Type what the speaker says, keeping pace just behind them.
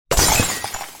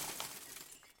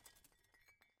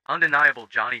Undeniable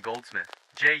Johnny Goldsmith,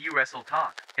 JU Wrestle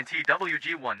Talk, and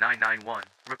TWG1991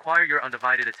 require your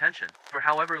undivided attention for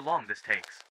however long this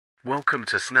takes. Welcome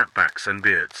to Snapbacks and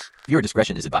Beards. Viewer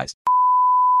discretion is advised.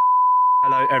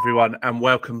 Hello, everyone, and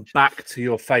welcome back to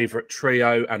your favourite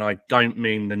trio. And I don't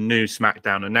mean the new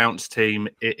SmackDown announce team.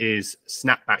 It is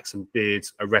Snapbacks and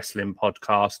Beards, a wrestling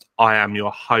podcast. I am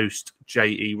your host,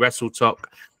 J.E. WrestleTalk.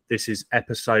 This is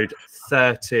episode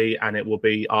 30, and it will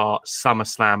be our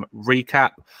SummerSlam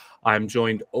recap. I am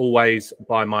joined always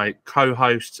by my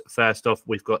co-hosts. First off,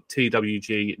 we've got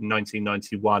TWG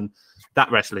 1991,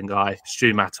 that wrestling guy,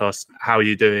 Stu Matos. How are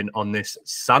you doing on this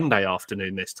Sunday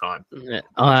afternoon this time?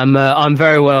 I'm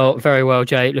very well,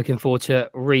 Jay. Looking forward to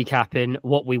recapping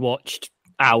what we watched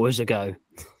hours ago.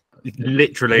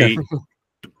 Literally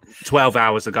 12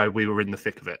 hours ago, we were in the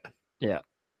thick of it. Yeah.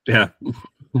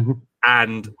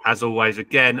 And as always,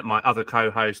 again, my other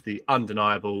co-host, the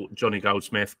undeniable Johnny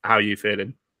Goldsmith. How are you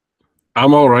feeling?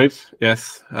 I'm all right.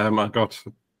 Yes, I got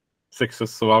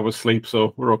sixes, so I was asleep,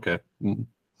 so we're okay.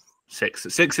 Six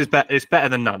is better. It's better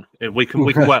than none. We can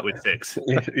work with six.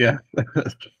 Yeah.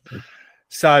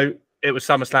 So it was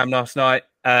SummerSlam last night.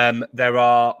 There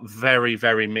are very,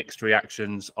 very mixed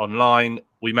reactions online.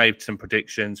 We made some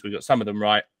predictions. We got some of them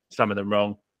right, some of them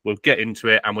wrong. We'll get into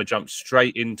it, and we'll jump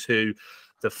straight into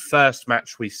the first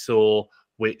match we saw,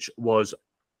 which was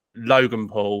Logan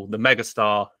Paul, the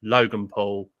megastar Logan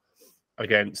Paul,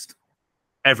 against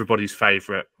everybody's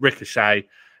favourite, Ricochet.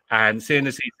 And seeing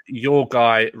as he's your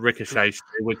guy, Ricochet,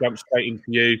 we'll jump straight into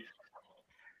you.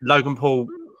 Logan Paul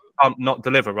can't not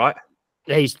deliver, right?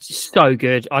 He's so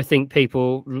good. I think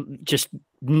people just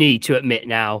need to admit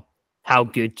now how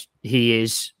good he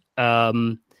is. For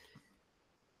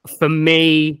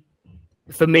me,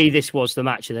 this was the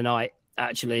match of the night,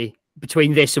 actually,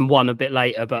 between this and one a bit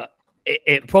later. But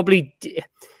it probably,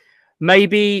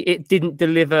 maybe it didn't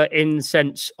deliver in the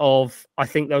sense of, I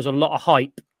think there was a lot of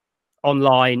hype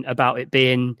online about it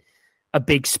being a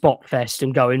big spot fest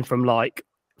and going from like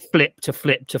flip to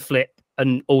flip to flip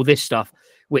and all this stuff,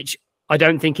 which I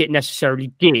don't think it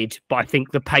necessarily did, but I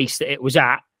think the pace that it was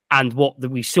at and what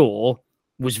we saw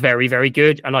was very, very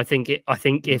good. And I think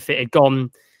if it had gone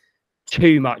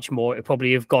too much more, it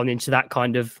probably have gone into that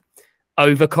kind of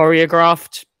over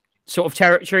choreographed sort of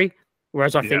territory.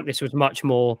 Whereas I think this was much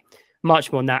more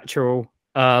natural.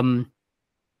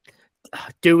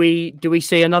 Do we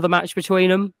see another match between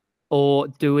them, or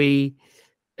do we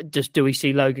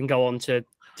see Logan go on to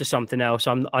something else?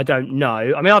 I don't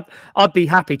know. I mean, I'd be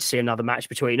happy to see another match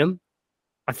between them.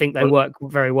 I think they work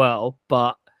very well,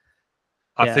 but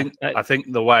I think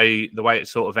the way it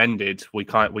sort of ended, we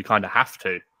kind of have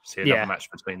to see another match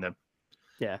between them.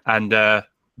 Yeah. And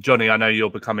Johnny, I know you're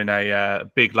becoming a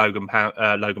big Logan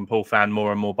Paul fan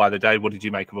more and more by the day. What did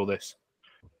you make of all this?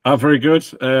 Very good.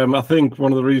 I think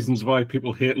one of the reasons why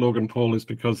people hate Logan Paul is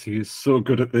because he is so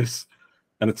good at this,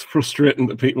 and it's frustrating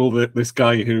to people that this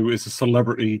guy who is a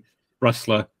celebrity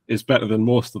wrestler is better than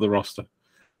most of the roster,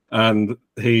 and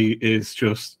he is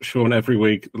just shown every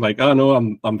week like, "I know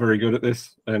I'm very good at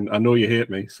this, and I know you hate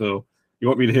me, so you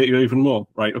want me to hate you even more,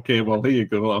 right? Okay, well here you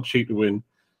go. I'll cheat to win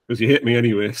because you hate me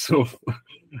anyway." So,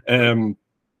 and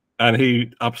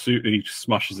he absolutely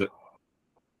smashes it.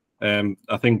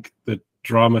 I think the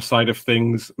drama side of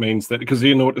things means that, because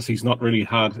you notice he's not really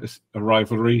had a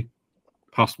rivalry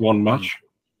past one match.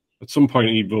 At some point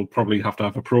he will probably have to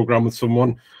have a program with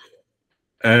someone,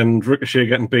 and Ricochet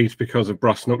getting beat because of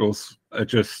brass knuckles,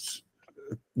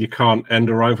 you can't end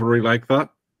a rivalry like that.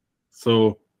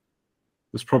 So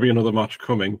there's probably another match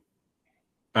coming,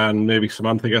 and maybe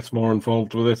Samantha gets more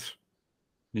involved with it.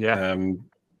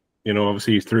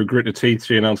 Obviously through gritted teeth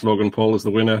she announced Logan Paul as the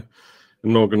winner.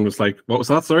 And Logan was like, "What was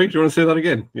that? Sorry, do you want to say that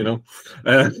again?"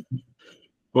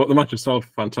 But the match itself,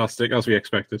 fantastic, as we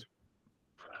expected.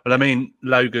 Well, I mean,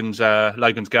 Logan's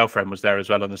girlfriend was there as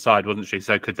well on the side, wasn't she?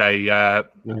 So could they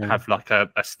have like a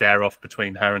stare off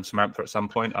between her and Samantha at some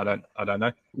point? I don't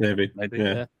know. Maybe.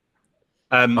 Yeah.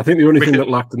 I think the only thing that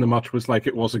lacked in the match was like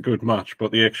it was a good match,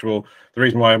 but the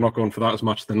reason why I'm not going for that as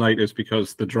match of the night is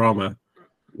because the drama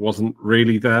wasn't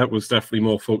really there. It was definitely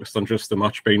more focused on just the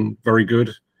match being very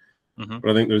good.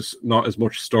 But I think there's not as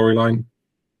much storyline.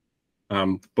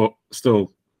 But still,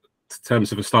 in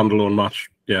terms of a standalone match,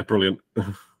 yeah, brilliant.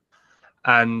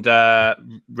 And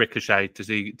Ricochet, does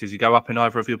he go up in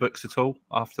either of your books at all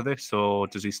after this, or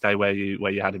does he stay where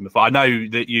you had him before? I know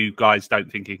that you guys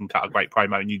don't think he can cut a great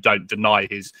promo, and you don't deny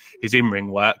his in-ring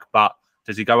work, but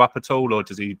does he go up at all, or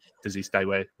does he stay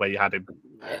where you had him?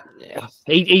 Yeah.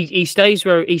 He stays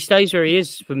where he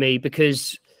is for me,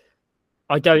 because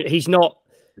he's not.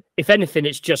 If anything,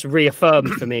 it's just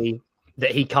reaffirmed for me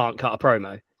that he can't cut a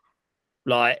promo.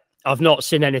 Like, I've not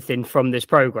seen anything from this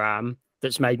program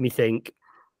that's made me think,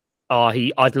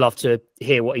 I'd love to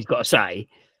hear what he's got to say.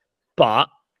 But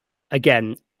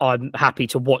again, I'm happy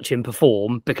to watch him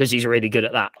perform because he's really good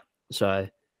at that. So,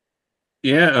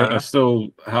 yeah, I still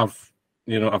have,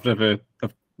 I've never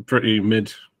pretty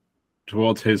mid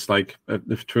towards his like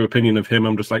true opinion of him.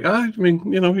 I'm just like, I mean,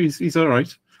 he's all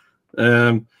right.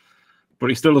 But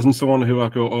he still isn't someone who I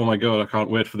go, oh my god, I can't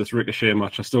wait for this Ricochet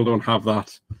match. I still don't have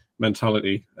that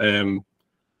mentality.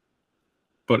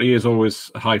 But he is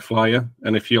always a high flyer,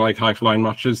 and if you like high flying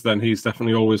matches, then he's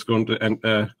definitely always going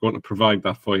to provide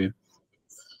that for you.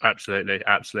 Absolutely.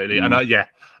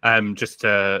 And just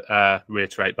to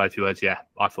reiterate both your words,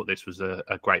 I thought this was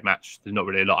a great match. There's not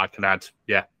really a lot I can add.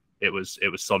 Yeah, it was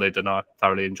solid, and I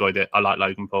thoroughly enjoyed it. I like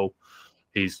Logan Paul.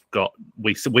 He's got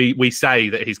we say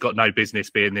that he's got no business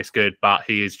being this good, but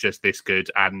he is just this good,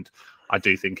 and I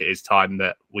do think it is time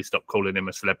that we stop calling him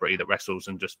a celebrity that wrestles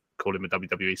and just call him a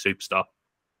WWE superstar.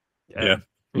 Yeah.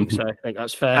 I think so. I think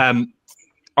that's fair.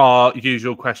 Our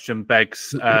usual question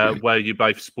begs: were you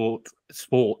both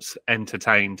sports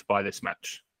entertained by this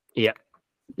match? Yeah,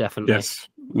 definitely. Yes.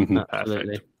 Mm-hmm.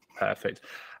 Absolutely. Perfect.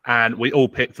 And we all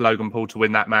picked Logan Paul to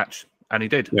win that match, and he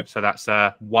did. Yep. So that's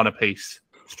one apiece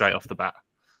straight off the bat.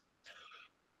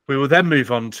 We will then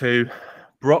move on to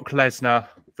Brock Lesnar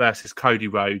versus Cody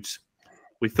Rhodes.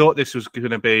 We thought this was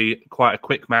going to be quite a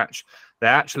quick match. They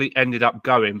actually ended up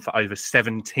going for over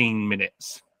 17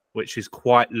 minutes, which is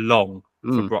quite long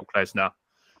for Brock Lesnar.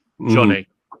 Johnny,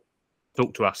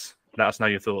 talk to us. Let us know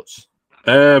your thoughts.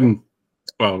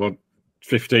 Well,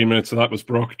 15 minutes of that was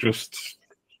Brock just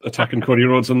attacking Cody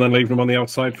Rhodes and then leaving him on the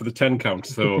outside for the 10 count.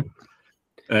 So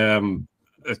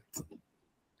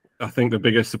I think the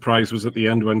biggest surprise was at the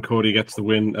end when Cody gets the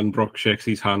win and Brock shakes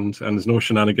his hand, and there's no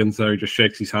shenanigans there. He just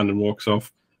shakes his hand and walks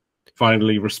off.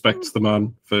 Finally respects the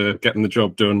man for getting the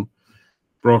job done.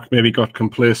 Brock maybe got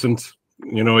complacent.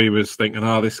 He was thinking,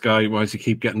 this guy, why does he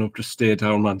keep getting up? Just stay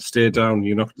down, man. Stay down.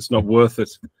 It's not worth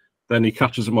it. Then he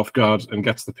catches him off guard and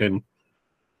gets the pin.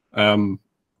 I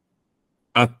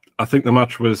think the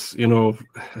match was,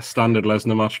 a standard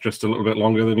Lesnar match, just a little bit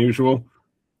longer than usual.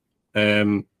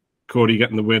 Cody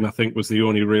getting the win, I think, was the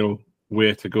only real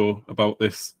way to go about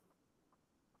this.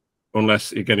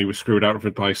 Unless, again, he was screwed out of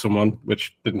it by someone,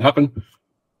 which didn't happen.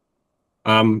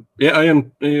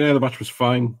 The match was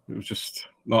fine. It was just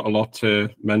not a lot to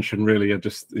mention, really. I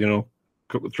just,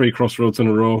 3 crossroads in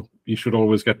a row. You should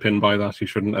always get pinned by that. You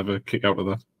shouldn't ever kick out of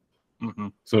that. Mm-hmm.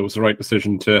 So it was the right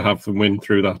decision to have them win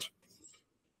through that.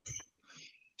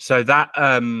 So that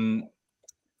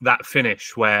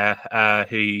finish where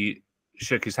he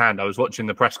shook his hand, I was watching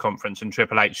the press conference and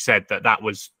Triple H said that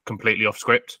was completely off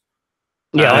script.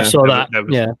 Yeah, I saw that.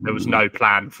 There was no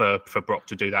plan for Brock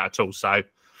to do that at all. So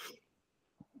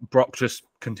Brock just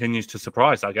continues to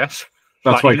surprise, I guess.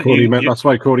 That's why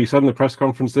Cody said in the press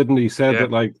conference, didn't he? He said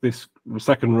that this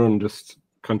second run just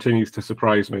continues to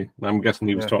surprise me. I'm guessing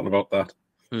he was talking about that.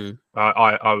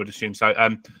 I would assume so.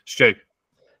 Stu,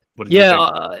 what did you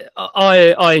think?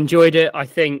 I enjoyed it. I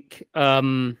think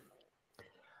I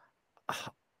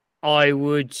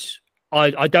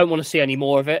don't want to see any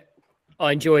more of it.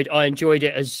 I enjoyed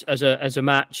it as a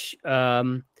match,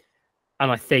 and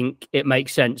I think it made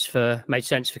sense for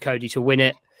Cody to win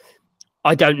it.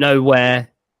 I don't know where,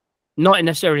 not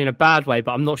necessarily in a bad way,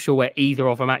 but I'm not sure where either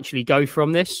of them actually go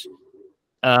from this.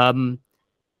 In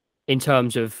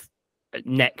terms of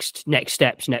next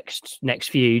steps, next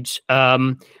feuds.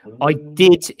 I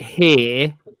did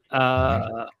hear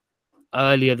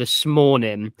earlier this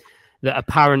morning that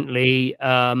apparently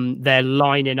they're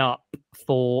lining up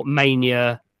for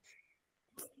Mania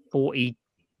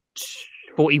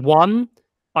 41,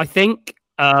 I think,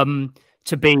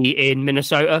 to be in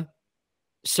Minnesota.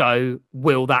 So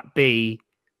will that be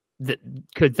that?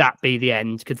 Could that be the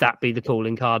end? Could that be the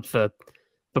calling card for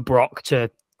Brock to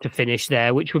finish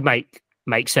there, which would make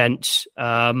sense?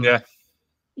 I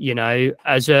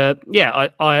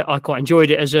quite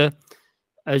enjoyed it as a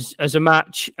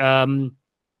match.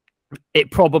 I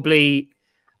probably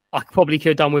could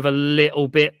have done with a little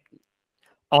bit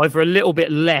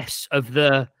less of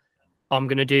the I'm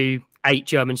going to do 8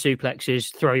 German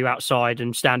suplexes, throw you outside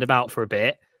and stand about for a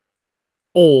bit,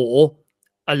 or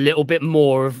a little bit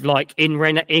more of like in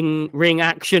ring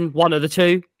action, one of the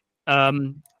two.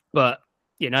 But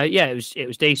it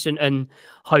was decent, and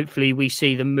hopefully we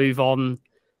see them move on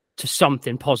to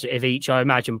something positive each. I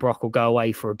imagine Brock will go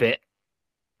away for a bit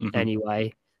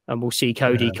anyway, and we'll see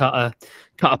Cody cut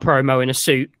a promo in a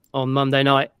suit on Monday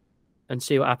night and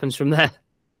see what happens from there.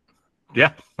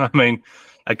 Yeah, I mean,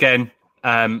 again,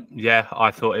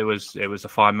 I thought it was a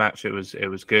fine match. It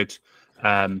was good.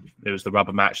 It was the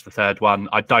rubber match, the third one.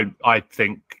 I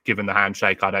think, given the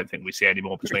handshake, I don't think we see any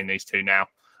more between these two now.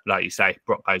 Like you say,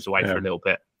 Brock goes away for a little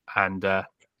bit, and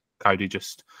Cody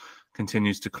just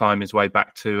continues to climb his way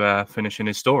back to finishing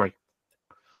his story.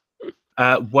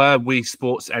 Were we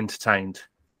sports entertained?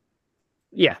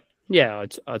 Yeah,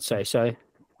 I'd say so.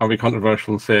 I'll be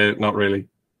controversial and say not really.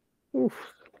 Oof.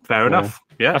 Fair enough.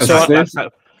 Yeah, that's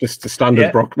just a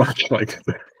standard Brock match. Like,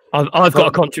 I've got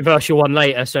a controversial one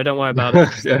later, so don't worry about it.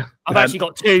 Yeah, I've actually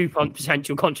got two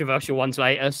potential controversial ones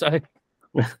later. So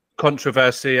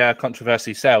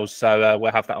controversy sells. So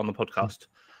we'll have that on the podcast.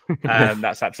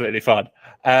 That's absolutely fine.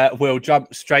 We'll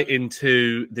jump straight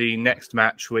into the next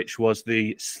match, which was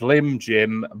the Slim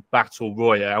Jim Battle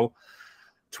Royale.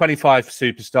 25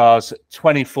 superstars,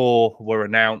 24 were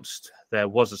announced. There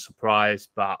was a surprise,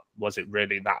 but was it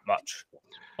really that much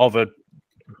of a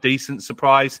decent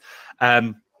surprise?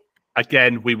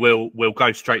 Again, we'll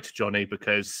go straight to Johnny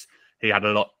because he had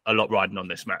a lot riding on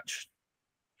this match.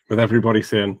 With everybody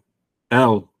saying,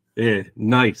 L.A.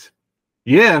 Knight.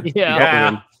 Yeah.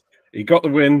 He got the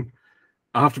win.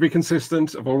 I have to be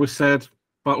consistent. I've always said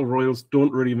Battle Royals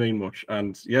don't really mean much.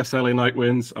 And yes, LA Knight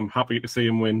wins. I'm happy to see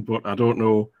him win, but I don't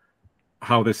know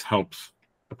how this helps,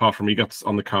 apart from he gets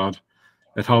on the card.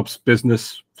 It helps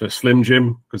business for Slim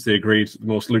Jim because they agreed the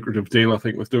most lucrative deal, I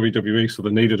think, with WWE. So they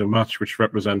needed a match which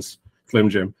represents Slim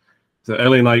Jim. So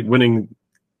LA Knight winning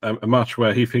a match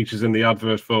where he features in the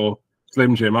advert for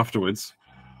Slim Jim afterwards,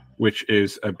 which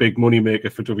is a big money maker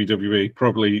for WWE,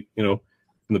 probably, you know,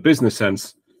 in the business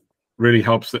sense, really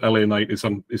helps that LA Knight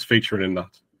is featuring in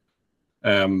that.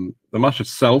 The match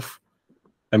itself,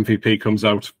 MVP comes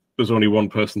out. There's only one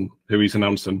person who he's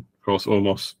announcing, of course,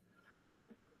 Omos.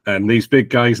 And these big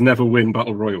guys never win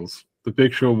Battle Royals. The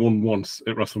Big Show won once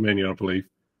at WrestleMania, I believe.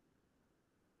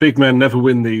 Big men never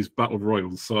win these Battle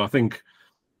Royals. So I think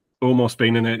Omos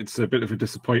being in it, it's a bit of a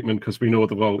disappointment because we know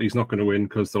he's not going to win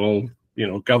because they'll all, you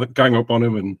know, gang up on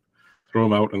him and throw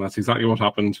him out. And that's exactly what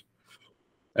happened.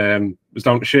 It was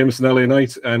down to Sheamus and LA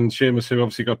Knight. And Sheamus, who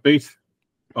obviously got beat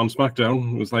on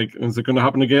SmackDown, was like, is it going to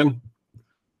happen again?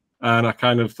 And I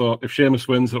kind of thought if Sheamus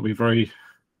wins, it'll be very,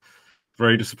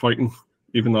 very disappointing,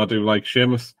 even though I do like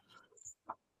Sheamus.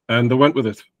 And they went with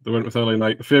it. They went with LA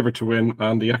Knight, the favourite to win,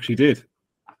 and he actually did.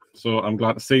 So I'm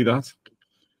glad to see that.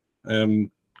 The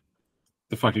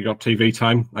fact he got TV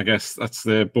time, I guess that's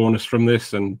the bonus from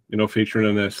this, and, you know, featuring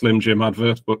in a Slim Jim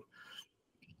advert. But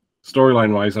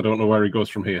storyline-wise, I don't know where he goes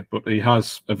from here. But he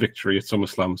has a victory at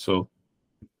SummerSlam, so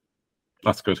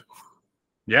that's good.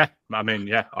 Yeah, I mean,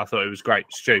 yeah, I thought it was great.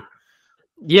 Stu?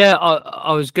 Yeah,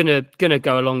 I was gonna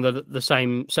go along the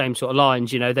same sort of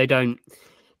lines. You know, they don't.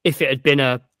 If it had been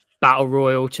a battle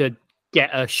royal to get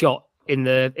a shot in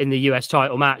the US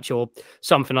title match or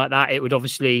something like that, it would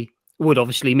obviously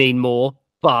mean more.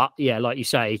 But yeah, like you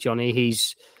say, Johnny,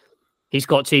 he's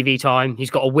got TV time.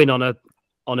 He's got a win on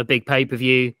a big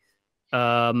pay-per-view.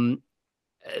 I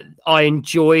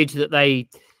enjoyed that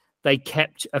they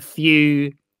kept a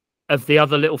few of the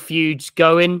other little feuds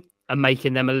going and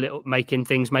making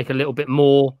things make a little bit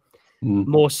more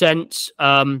sense.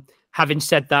 Having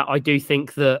said that, I do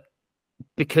think that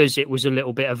because it was a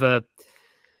little bit of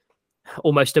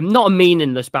almost not a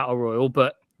meaningless battle royal,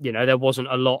 but, you know, there wasn't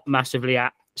a lot massively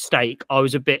at stake.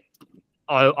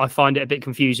 I find it a bit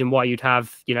confusing why you'd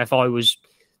have, you know, if I was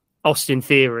Austin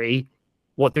Theory,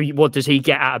 what does he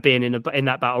get out of being in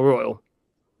that battle royal?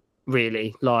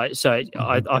 Really, like, so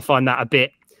I find that a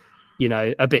bit, you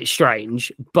know, a bit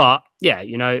strange. But yeah,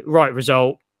 you know, right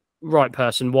result, right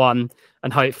person won,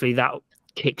 and hopefully that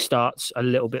kickstarts a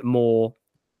little bit more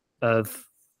of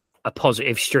a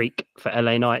positive streak for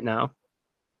LA Knight now.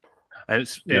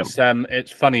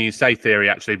 It's funny you say Theory,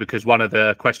 actually, because one of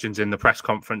the questions in the press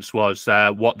conference was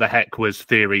what the heck was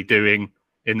Theory doing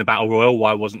in the Battle Royal?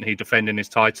 Why wasn't he defending his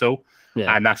title?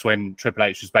 Yeah. And that's when Triple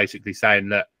H was basically saying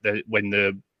that when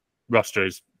the roster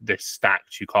is this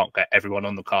stacked, you can't get everyone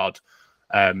on the card.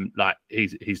 Like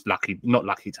he's not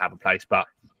lucky to have a place, but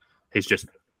he's just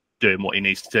doing what he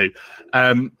needs to do.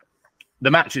 The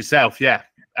match itself, yeah,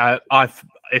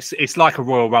 it's like a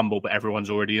Royal Rumble, but everyone's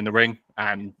already in the ring,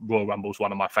 and Royal Rumble's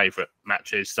one of my favourite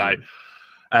matches. So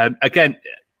again,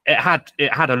 it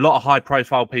had a lot of high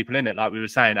profile people in it, like we were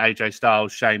saying, AJ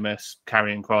Styles, Sheamus,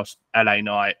 Karrion Kross, LA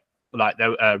Knight, like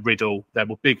Riddle. There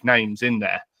were big names in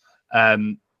there.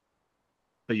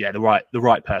 But yeah, the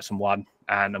right person won,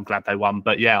 and I'm glad they won.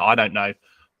 But yeah, I don't know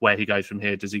where he goes from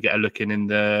here. Does he get a look in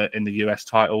the US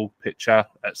title picture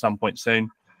at some point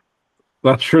soon?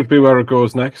 That should be where it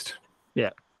goes next. Yeah.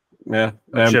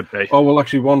 Should be. Oh well,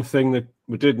 actually, one thing that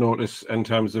we did notice in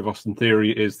terms of Austin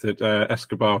Theory is that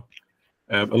Escobar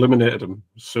eliminated him.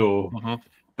 So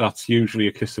that's usually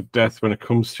a kiss of death when it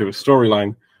comes to a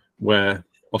storyline where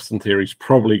Austin Theory's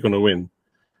probably going to win.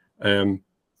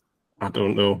 I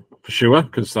don't know for sure,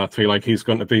 because I feel like he's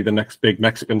going to be the next big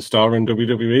Mexican star in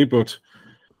WWE. But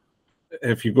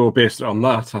if you go based on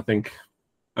that, I think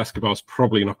Escobar's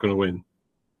probably not going to win.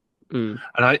 And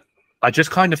I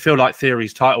just kind of feel like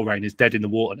Theory's title reign is dead in the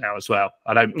water now as well.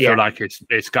 I don't feel like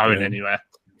it's going anywhere.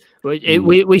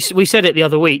 We said it the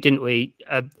other week, didn't we?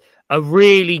 A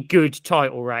really good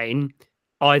title reign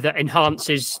either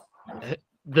enhances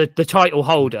the title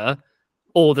holder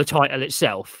or the title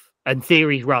itself. And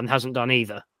Theory's run hasn't done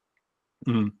either.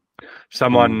 I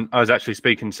was actually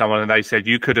speaking to someone, and they said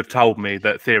you could have told me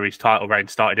that Theory's title reign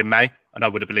started in May, and I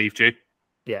would have believed you.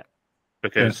 Yeah,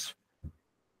 because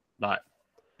like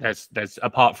there's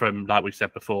apart from, like we've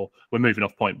said before, we're moving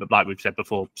off point, but like we've said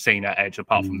before, Cena, Edge.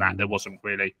 Apart from that, there wasn't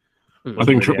really. I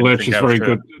think Triple H is very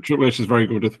good. Triple H is very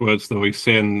good with words, though. He's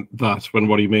saying that when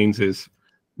what he means is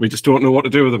we just don't know what to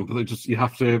do with them. But you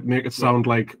have to make it sound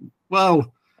like,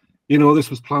 well, you know,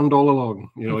 this was planned all along.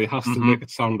 You know, he has to make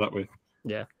it sound that way.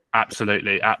 Yeah,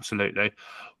 absolutely.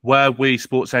 Were we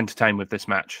sports entertained with this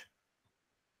match?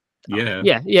 Yeah.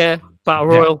 Battle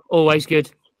Royal, always good.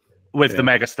 With the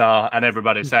megastar and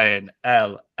everybody saying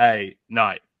L.A.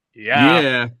 Knight.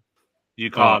 Yeah. You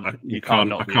can't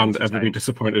ever be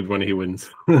disappointed when he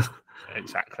wins.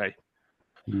 Exactly.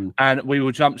 And we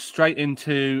will jump straight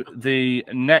into the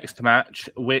next match,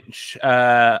 which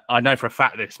I know for a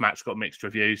fact this match got mixed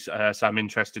reviews. So I'm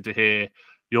interested to hear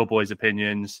your boys'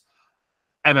 opinions.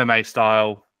 MMA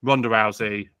style, Ronda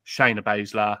Rousey, Shayna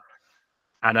Baszler.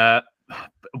 And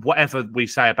whatever we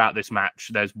say about this match,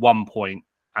 there's one point,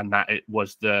 and that it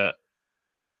was the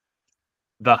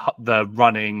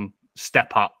running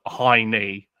step up high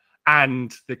knee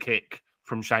and the kick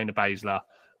from Shayna Baszler.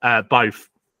 Both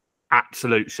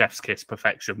absolute chef's kiss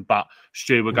perfection. But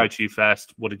Stu, we'll go to you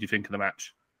first. What did you think of the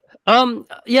match? I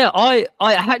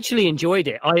actually enjoyed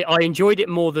it. I enjoyed it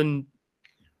more than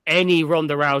any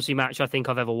Ronda Rousey match I think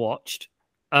I've ever watched.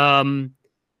 I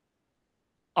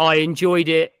enjoyed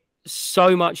it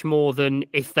so much more than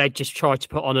if they'd just tried to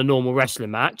put on a normal wrestling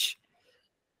match.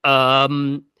 I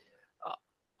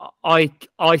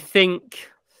think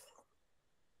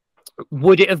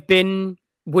would it have been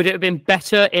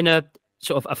better in a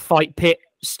sort of a fight pit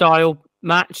style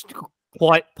match?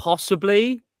 Quite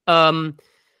possibly. But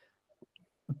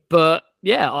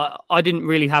yeah, I didn't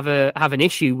really have an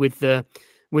issue with the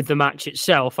match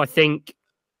itself. I think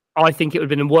it would have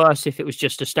been worse if it was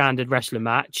just a standard wrestling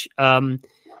match. Could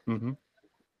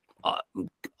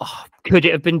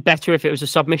it have been better if it was a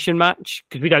submission match?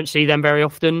 Because we don't see them very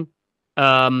often.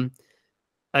 And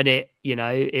it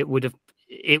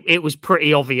was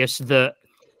pretty obvious that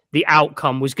the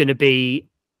outcome was going to be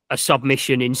a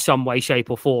submission in some way,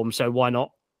 shape, or form. So why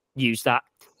not use that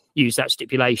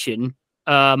stipulation?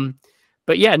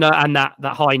 But yeah, no, and that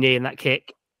high knee and that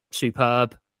kick,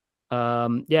 superb.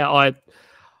 I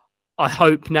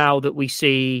hope now that we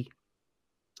see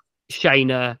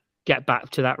Shayna get back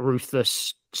to that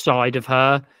ruthless side of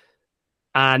her,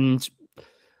 and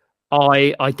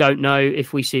I don't know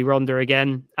if we see Ronda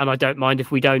again, and I don't mind if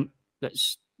we don't.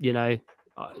 That's,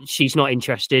 she's not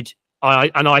interested.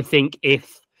 I think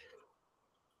if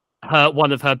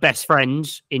one of her best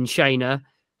friends in Shayna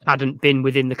hadn't been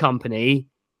within the company,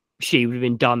 she would have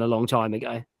been done a long time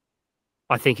ago.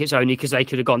 I think it's only because they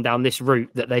could have gone down this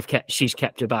route that she's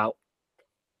kept about.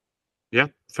 Yeah,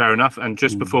 fair enough. And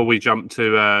just before we jump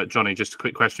to Johnny, just a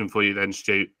quick question for you then,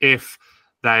 Stu. If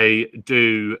they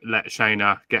do let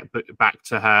Shayna get back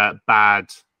to her bad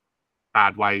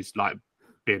ways, like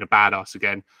being a badass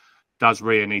again, does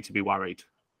Rhea need to be worried?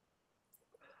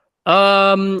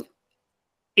 In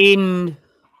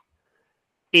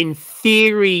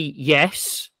theory,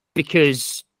 yes,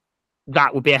 because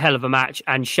that would be a hell of a match,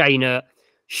 and Shayna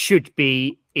should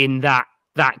be in that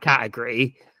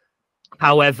category.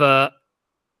 However,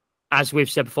 as we've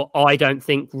said before, I don't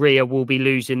think Rhea will be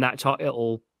losing that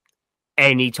title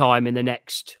any time in the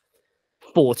next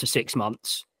 4 to 6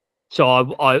 months.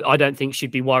 So I don't think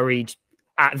she'd be worried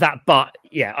at that. But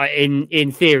yeah,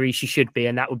 in theory, she should be,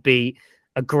 and that would be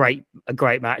a great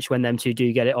match when them two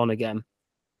do get it on again.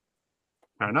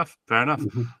 Fair enough.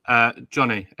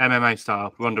 Johnny, MMA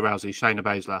style, Ronda Rousey, Shayna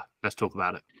Baszler. Let's talk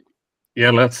about it.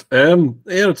 Yeah, let's.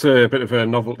 It's a bit of a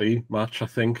novelty match. I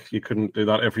think you couldn't do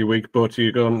that every week, but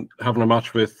you're going having a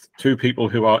match with two people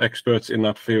who are experts in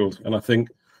that field, and I think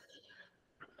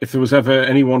if there was ever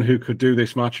anyone who could do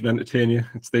this match and entertain you,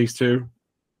 it's these two.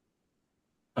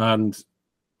 And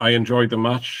I enjoyed the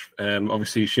match.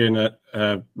 Obviously, Shayna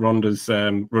Ronda's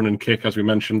running kick, as we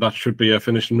mentioned, that should be a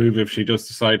finishing move if she does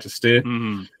decide to stay.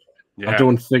 Yeah. I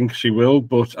don't think she will,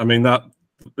 but I mean that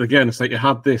again. It's like you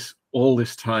had this all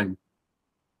this time,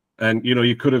 and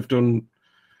you could have done.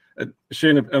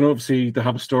 Shayna, and obviously they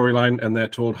have a storyline and they're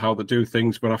told how to do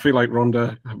things, but I feel like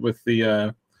Ronda, with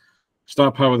the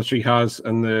star power that she has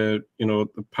and the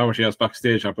power she has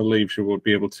backstage, I believe she would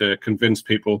be able to convince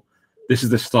people this is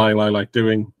the style I like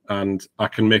doing and I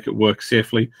can make it work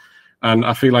safely. And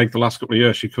I feel like the last couple of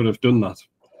years she could have done that,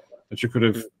 and she could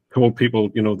have told people,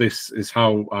 this is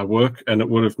how I work, and it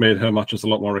would have made her matches a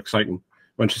lot more exciting.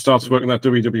 When she starts working that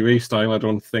WWE style, I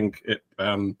don't think it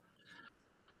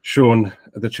shown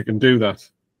that she can do that.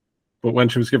 But when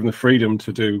she was given the freedom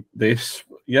to do this,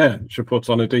 yeah, she puts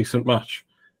on a decent match.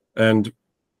 And,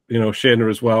 Shayna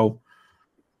as well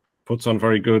puts on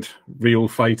very good real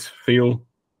fight feel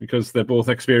because they're both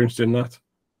experienced in that.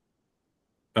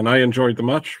 And I enjoyed the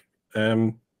match,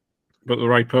 but the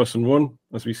right person won,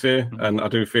 as we say. And I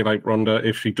do feel like Ronda,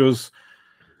 if she does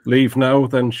leave now,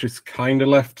 then she's kind of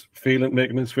left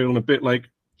making us feeling a bit like,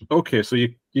 okay, so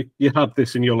you had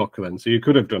this in your locker then, so you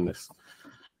could have done this.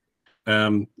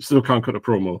 Still can't cut a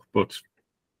promo, but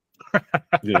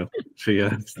she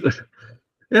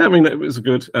yeah, I mean, it was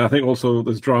good. I think also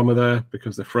there's drama there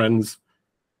because they're friends,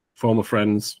 former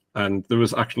friends, and there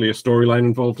was actually a storyline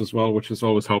involved as well, which is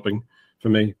always helping for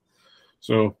me.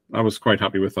 So I was quite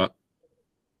happy with that.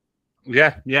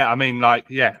 Yeah. I mean, like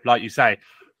you say,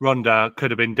 Ronda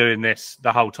could have been doing this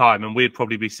the whole time, and we'd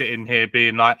probably be sitting here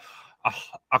being like, oh,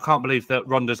 I can't believe that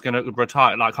Ronda's going to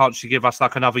retire. Like, can't she give us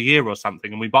like another year or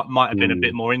something? And we might have been a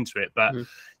bit more into it. But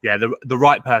yeah, the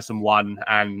right person won,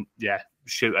 and yeah,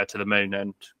 shoot her to the moon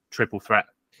and triple threat.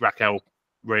 Raquel,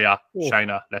 Rhea,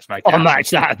 Shayna. Let's make it. What a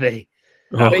match that'd be!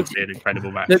 That would be an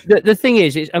incredible match. The thing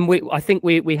is, and I think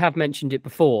we have mentioned it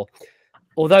before.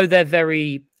 Although they're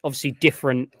very obviously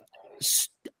different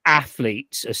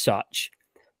athletes as such,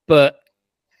 but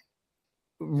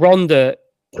Ronda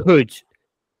could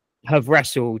have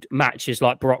wrestled matches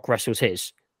like Brock wrestles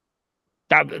his.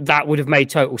 That would have made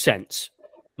total sense.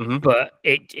 But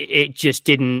it just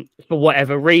didn't, for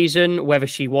whatever reason, whether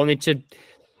she wanted to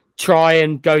try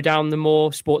and go down the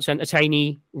more sports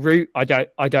entertaining route, I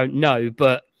don't know.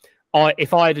 But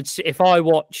if I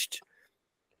watched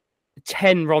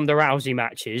 10 Ronda Rousey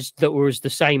matches that were the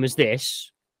same as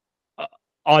this,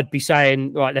 I'd be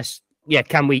saying, right,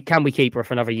 can we keep her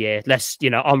for another year?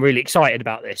 I'm really excited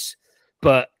about this.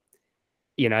 But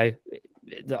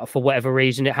for whatever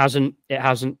reason, it hasn't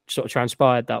sort of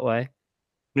transpired that way.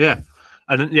 Yeah,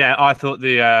 and yeah, I thought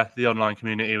the online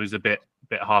community was a bit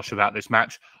harsh about this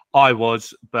match. I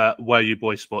was, but were you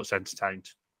boys sports entertained?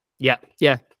 Yeah,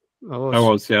 I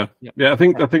was. Yeah. I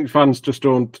think fans just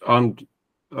don't, and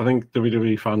I think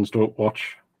WWE fans don't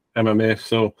watch MMA.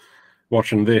 So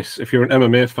watching this, if you're an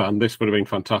MMA fan, this would have been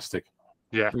fantastic.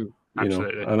 Yeah,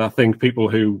 absolutely. And I think people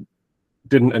who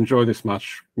didn't enjoy this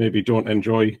match maybe don't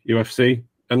enjoy UFC,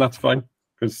 and that's fine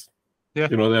because they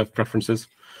have preferences.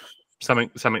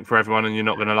 Something for everyone, and you're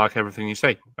not going to like everything you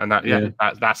see, and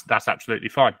that's absolutely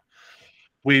fine.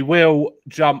 We will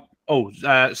jump.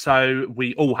 So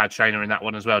we all had Shayna in that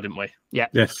one as well, didn't we? Yeah.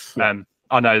 Yes.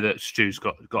 I know that Stu's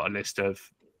got a list of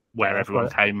where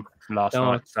everyone came last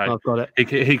night, so I've got it.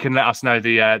 He can let us know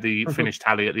the finish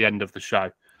tally at the end of the show.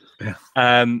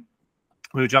 Yeah.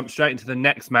 We'll jump straight into the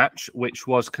next match, which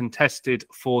was contested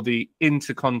for the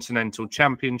Intercontinental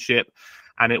Championship,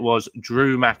 and it was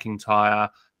Drew McIntyre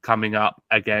coming up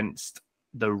against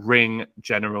the ring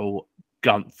general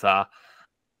Gunther.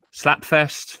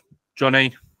 Slapfest,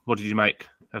 Johnny, what did you make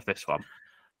of this one?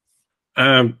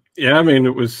 Yeah, I mean,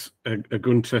 it was a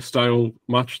Gunther style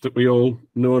match that we all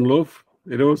know and love.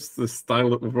 It was the style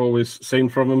that we've always seen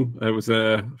from him. It was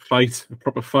a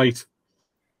proper fight.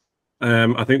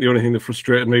 I think the only thing that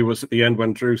frustrated me was at the end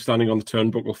when Drew's standing on the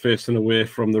turnbuckle facing away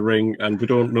from the ring and we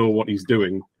don't know what he's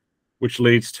doing, which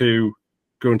leads to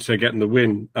Gunther getting the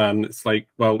win. And it's like,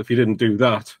 well, if you didn't do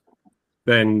that,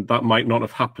 then that might not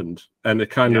have happened. And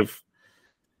it kind of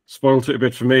spoiled it a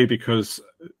bit for me because,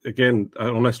 again,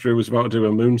 unless Drew was about to do a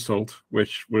moonsault,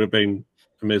 which would have been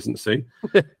amazing to see,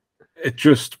 it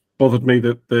just bothered me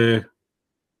that they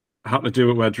had to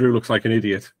do it where Drew looks like an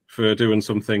idiot for doing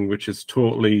something which is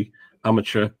totally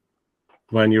amateur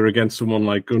when you're against someone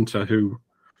like Gunther who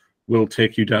will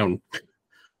take you down.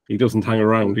 He doesn't hang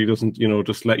around. He doesn't,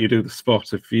 just let you do the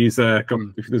spot. If he's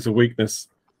if there's a weakness,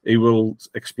 he will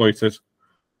exploit it.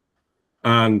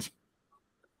 And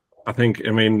I think,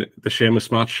 the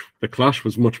Sheamus match, the Clash,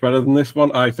 was much better than this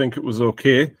one. I think it was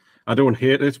okay. I don't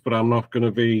hate it, but I'm not going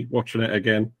to be watching it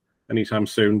again. anytime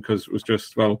soon because it was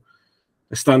just, well,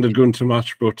 a standard Gunther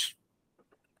match, but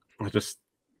I just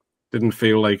didn't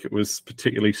feel like it was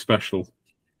particularly special.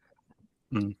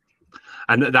 Mm.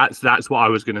 And that's what I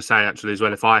was going to say actually as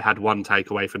well. If I had one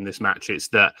takeaway from this match, it's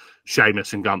that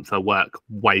Sheamus and Gunther work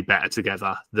way better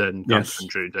together than Gunther and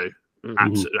Drew do.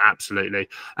 Absolutely.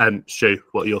 Stu,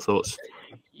 what are your thoughts?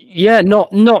 Yeah,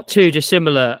 not too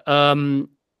dissimilar.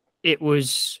 It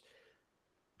was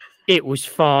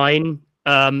fine.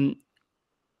 I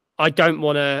don't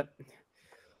want to.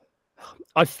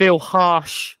 I feel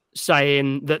harsh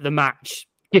saying that the match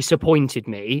disappointed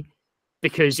me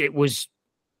because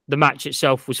the match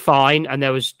itself was fine and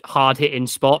there was hard hitting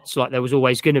spots like there was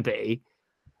always going to be,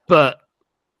 but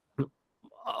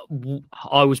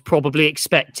I was probably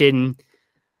expecting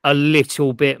a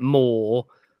little bit more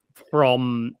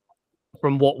from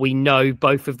what we know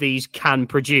both of these can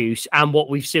produce and what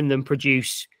we've seen them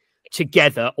produce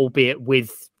together, albeit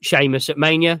with Sheamus at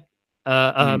Mania.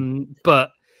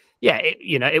 But yeah,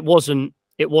 it wasn't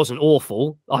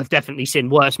awful. I've definitely seen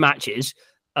worse matches.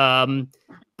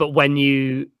 But when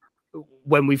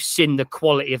we've seen the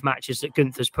quality of matches that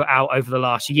Gunther's put out over the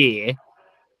last year,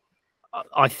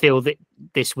 I feel that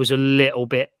this was a little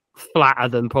bit flatter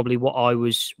than probably what I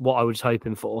was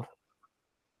hoping for.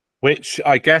 Which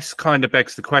I guess kind of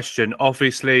begs the question.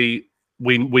 Obviously,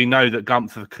 we know that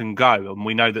Gunther can go, and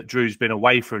we know that Drew's been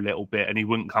away for a little bit, and he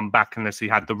wouldn't come back unless he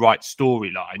had the right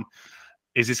storyline.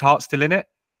 Is his heart still in it?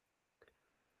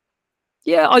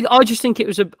 Yeah, I just think it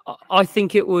was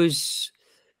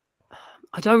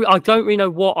I don't really know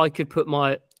what I could put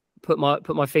my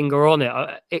finger on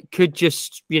it. It could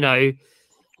just, did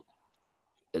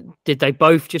they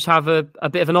both just have a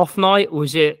bit of an off night?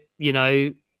 Was it,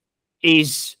 I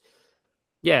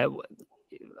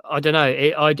don't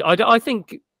know. I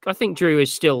think Drew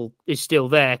is still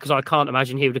there because I can't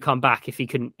imagine he would have come back if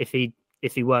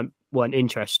he weren't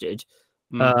interested.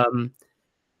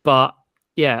 But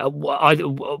yeah,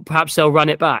 perhaps they'll run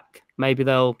it back. Maybe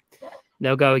they'll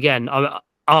go again.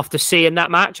 After seeing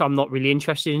that match, I'm not really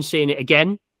interested in seeing it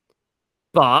again.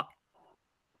 But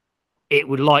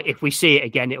if we see it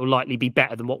again, it will likely be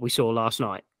better than what we saw last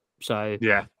night. So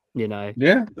yeah, I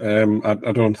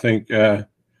don't think it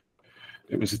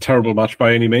was a terrible match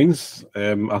by any means.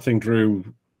 I think Drew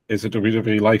is a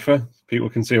WWE lifer. People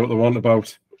can say what they want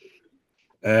about.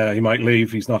 He might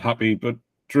leave. He's not happy, but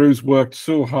Drew's worked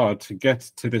so hard to get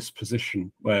to this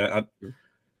position where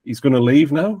he's going to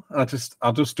leave now. I just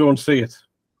don't see it.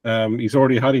 He's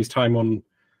already had his time on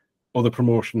other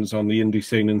promotions on the indie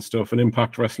scene and stuff, and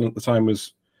Impact Wrestling at the time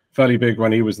was fairly big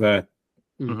when he was there.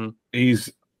 Mm-hmm.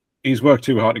 He's worked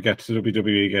too hard to get to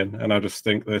WWE again, and I just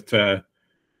think that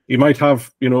he might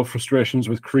have frustrations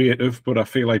with creative, but I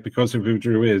feel like because of who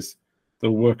Drew is,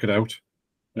 they'll work it out.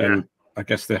 And I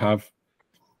guess they have.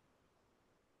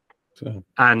 So.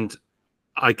 And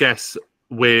I guess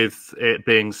with it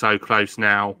being so close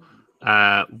now,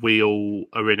 we all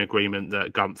are in agreement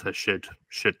that Gunther should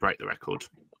break the record.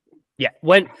 Yeah.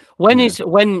 When is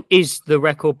the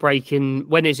record breaking?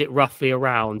 When is it roughly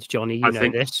around, Johnny? You know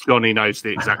this. Johnny knows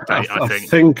the exact date. I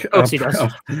think.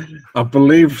 I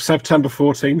believe September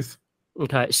 14th.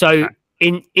 Okay. So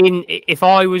if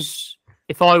I was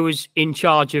in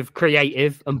charge of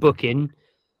creative and booking,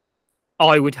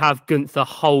 I would have Gunther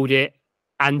hold it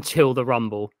until the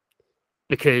Rumble,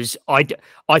 because I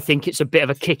think it's a bit of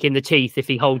a kick in the teeth if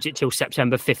he holds it till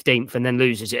September 15th and then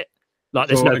loses it. Like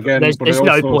there's no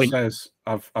point.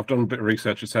 I've done a bit of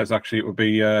research. It says actually it would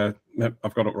be I've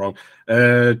got it wrong.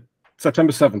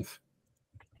 September 7th.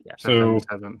 Yeah. So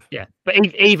 7th. Yeah, but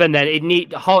even then,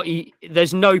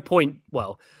 there's no point.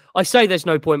 Well, I say there's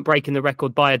no point breaking the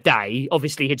record by a day.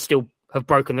 Obviously, he'd still have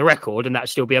broken the record, and that'd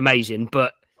still be amazing.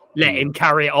 But let him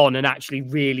carry it on and actually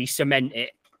really cement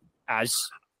it as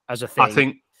a thing. I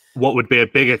think what would be a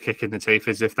bigger kick in the teeth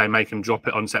is if they make him drop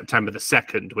it on September the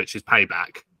 2nd, which is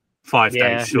Payback, 5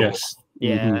 days short. Yes.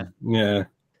 Yeah. Mm-hmm.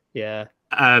 Yeah.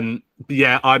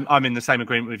 I'm in the same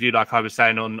agreement with you. Like I was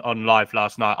saying on live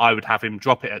last night, I would have him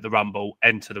drop it at the Rumble,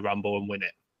 enter the Rumble, and win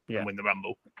it. Yeah. And win the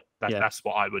Rumble. That's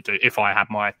what I would do if I had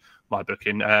my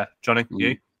booking. Johnny,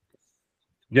 you?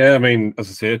 Yeah, I mean, as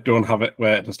I say, don't have it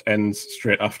where it just ends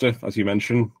straight after, as you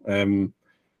mentioned. I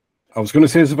was going to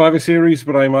say Survivor Series,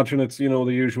 but I imagine it's the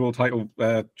usual title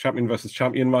champion versus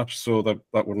champion match, so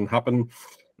that wouldn't happen.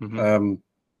 Mm-hmm.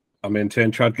 I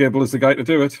maintain Chad Gable is the guy to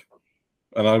do it,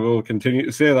 and I will continue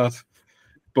to say that.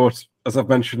 But as I've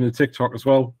mentioned in TikTok as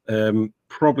well,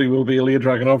 probably will be Ilya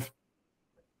Dragunov,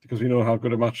 because we know how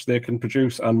good a match they can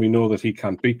produce, and we know that he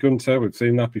can't beat Gunther. We've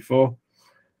seen that before.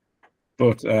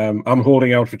 But I'm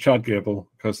holding out for Chad Gable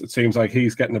because it seems like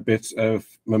he's getting a bit of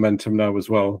momentum now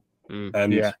as well.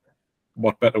 And Yeah.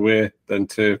 what better way than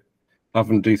to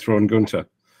have him dethrone Gunter?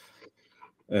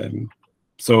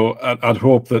 So I'd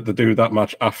hope that they do that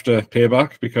match after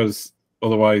Payback, because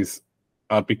otherwise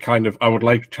I would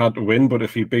like Chad to win, but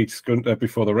if he beats Gunter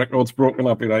before the record's broken,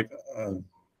 I'd be like,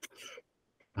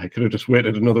 I could have just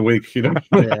waited another week, you know.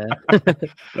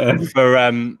 Yeah.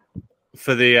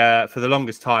 For the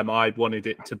longest time, I wanted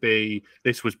it to be.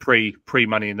 This was pre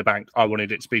Money in the Bank. I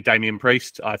wanted it to be Damian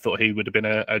Priest. I thought he would have been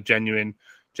a genuine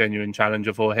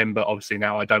challenger for him. But obviously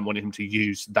now I don't want him to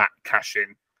use that cash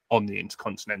in on the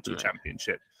Intercontinental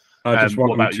Championship. I just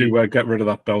want him to get rid of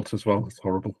that belt as well. It's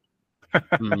horrible.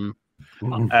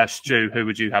 Stu, who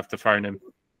would you have to throw him?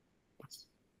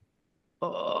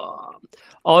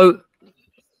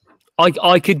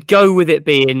 I could go with it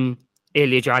being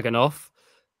Ilya Dragunov,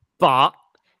 but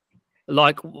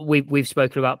like we've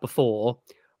spoken about before,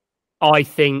 I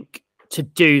think to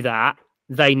do that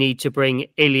they need to bring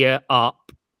Ilya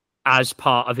up as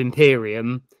part of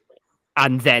Imperium,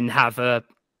 and then have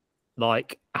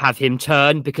him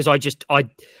turn, because I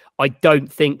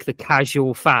don't think the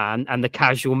casual fan and the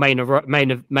casual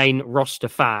main roster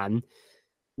fan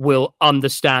will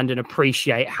understand and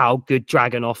appreciate how good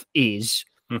Dragunov is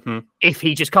if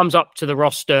he just comes up to the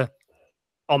roster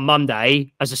on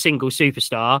Monday as a single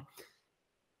superstar.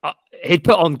 He'd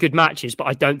put on good matches, but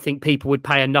I don't think people would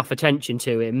pay enough attention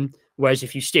to him. Whereas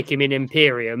if you stick him in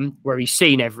Imperium, where he's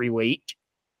seen every week,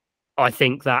 I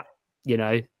think that, you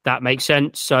know, that makes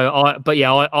sense. So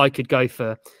I could go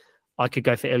for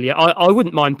Ilya. I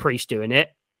wouldn't mind Priest doing it,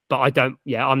 but I don't.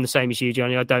 Yeah, I'm the same as you,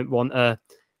 Johnny. I don't want a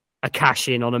cash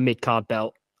in on a mid card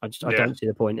belt. I don't see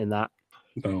the point in that.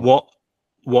 No.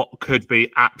 What could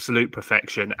be absolute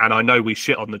perfection, and I know we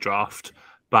shit on the draft,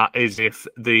 but is if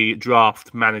the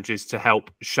draft manages to help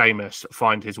Sheamus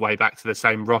find his way back to the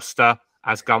same roster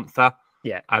as Gunther.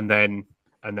 Yeah, and then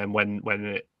when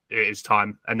it is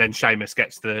time, and then Sheamus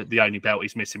gets the only belt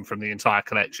he's missing from the entire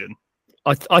collection.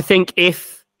 I think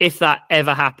if that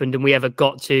ever happened and we ever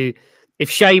got to,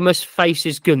 if Sheamus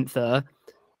faces Gunther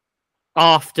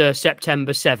after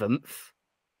September 7th,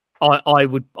 I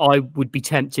would be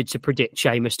tempted to predict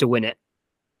Sheamus to win it.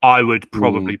 I would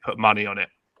probably put money on it.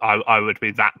 I would be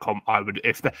that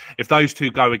if those two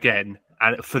go again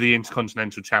and for the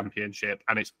Intercontinental Championship,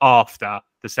 and it's after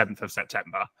the 7th of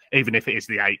September, even if it is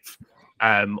the 8th,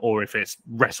 or if it's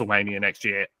WrestleMania next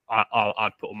year,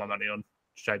 I'd put all my money on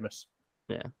Sheamus.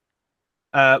 Yeah.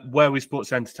 Where are we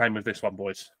sports entertainment with this one,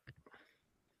 boys?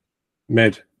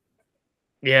 Mid.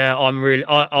 Yeah, I'm really.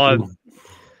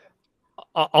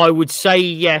 I would say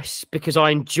yes, because I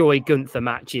enjoy Gunther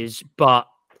matches, but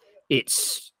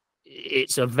it's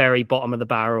a very bottom of the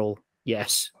barrel.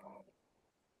 Yes.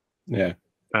 Yeah.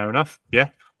 Fair enough.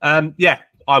 Yeah.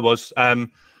 I was.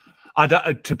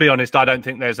 To be honest, I don't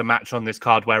think there's a match on this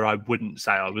card where I wouldn't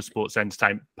say I was sports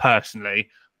entertainment personally,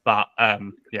 but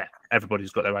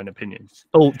everybody's got their own opinions.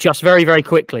 Oh, just very, very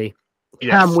quickly.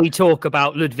 Yes. Can we talk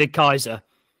about Ludwig Kaiser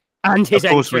and his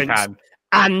entrance? Of course we can.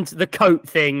 And the coat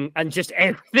thing, and just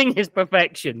everything is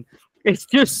perfection. It's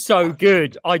just so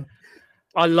good. I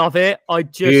love it.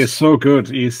 He is so good.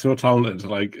 He's so talented.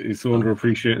 Like, he's so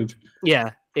underappreciated.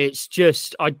 Yeah, it's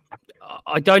just I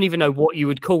don't even know what you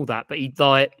would call that, but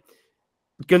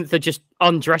Gunther just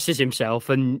undresses himself,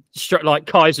 and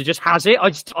Kaiser just has it.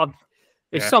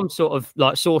 It's some sort of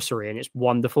like sorcery, and it's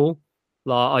wonderful.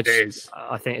 Like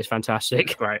I think it's fantastic.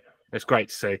 It's great. It's great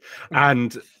to see.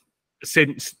 And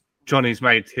since Johnny's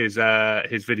made his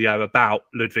video about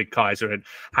Ludwig Kaiser and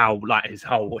how like his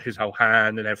whole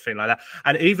hand and everything like that,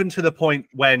 and even to the point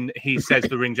when he says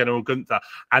the ring general Gunther,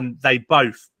 and they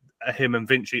both, him and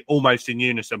Vinci, almost in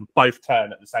unison, both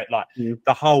turn at the same, like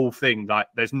the whole thing, like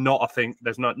there's nothing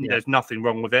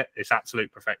wrong with it. It's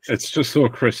absolute perfection. It's just so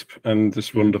crisp and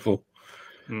just wonderful.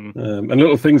 And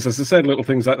little things, as I said, little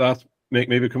things like that make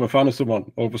me become a fan of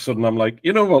someone. All of a sudden, I'm like,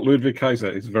 you know what, Ludwig Kaiser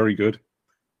is very good.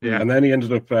 Yeah, and then he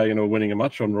ended up, winning a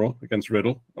match on Raw against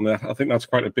Riddle, and I think that's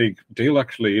quite a big deal,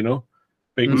 actually.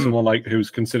 Beating someone like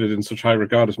who's considered in such high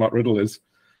regard as Matt Riddle is,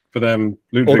 for them,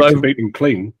 Ludwig to beat him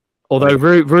clean. Although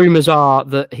rumors are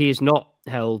that he is not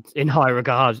held in high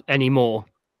regard anymore.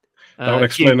 That would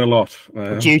explain a lot.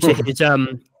 Due to his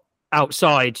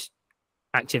outside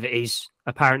activities,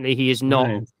 apparently he is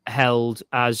not held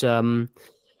as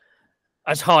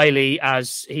highly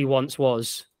as he once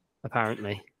was.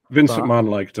 Apparently. Vince McMahon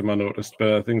liked him, I noticed,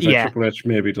 but things like Triple H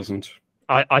maybe doesn't.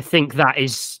 I think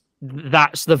that's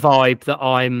the vibe that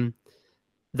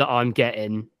I'm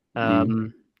getting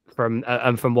from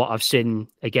what I've seen.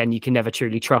 Again, you can never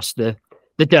truly trust the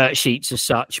the dirt sheets as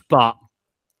such, but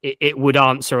it would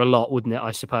answer a lot, wouldn't it?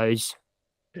 I suppose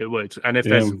it would. And if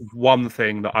there's one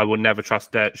thing that I will never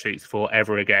trust dirt sheets for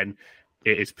ever again,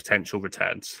 it is potential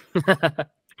returns.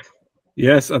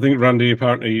 Yes, I think Randy,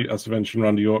 apparently, as I mentioned,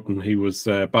 Randy Orton, he was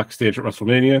backstage at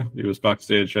WrestleMania. He was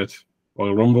backstage at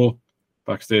Royal Rumble,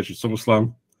 backstage at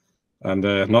SummerSlam, and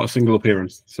not a single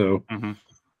appearance. So I'm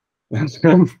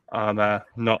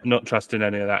not trusting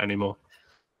any of that anymore.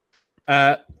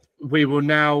 We will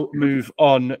now move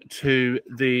on to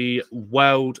the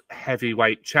World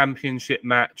Heavyweight Championship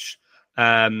match.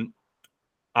 I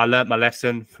learnt my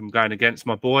lesson from going against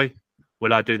my boy.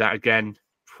 Will I do that again?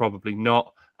 Probably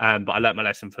not. But I learnt my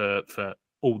lesson for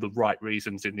all the right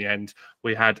reasons in the end.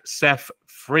 We had Seth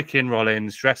freaking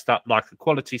Rollins dressed up like a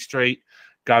Quality Street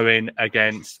going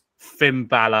against Finn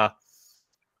Balor.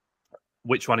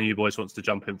 Which one of you boys wants to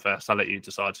jump in first? I'll let you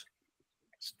decide.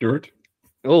 Stuart?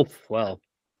 Oh, well.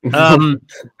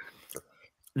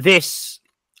 This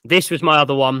was my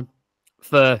other one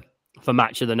for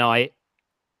match of the night.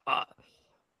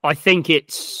 I think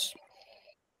it's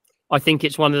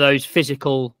one of those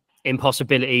physical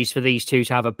impossibilities for these two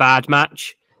to have a bad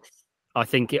match. I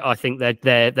think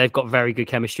they've got very good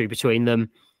chemistry between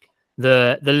them.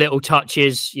 The little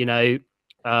touches,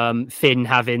 Finn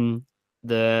having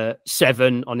the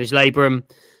 7 on his labrum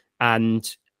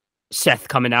and Seth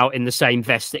coming out in the same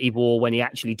vest that he wore when he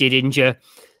actually did injure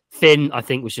Finn, I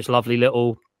think was just lovely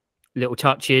little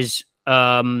touches.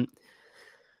 Did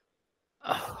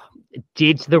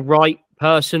the right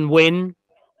person win?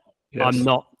 Yes.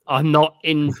 I'm not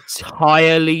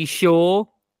entirely sure.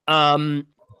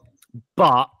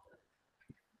 But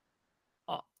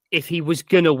if he was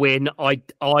gonna win,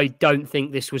 I don't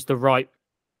think this was the right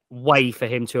way for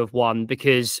him to have won,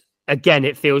 because again,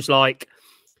 it feels like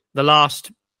the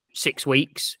last 6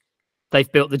 weeks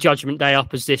they've built the Judgment Day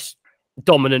up as this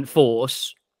dominant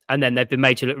force, and then they've been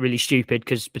made to look really stupid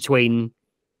because between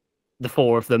the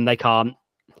 4 of them they can't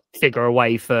figure a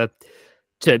way to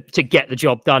get the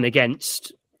job done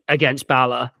against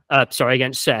Balor,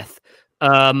 against Seth.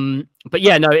 But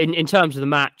yeah, no, in terms of the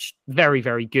match, very,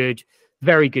 very good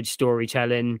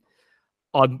storytelling.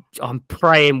 I'm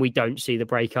praying we don't see the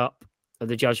breakup of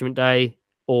the Judgment Day,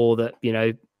 or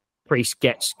that Priest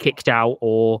gets kicked out,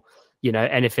 or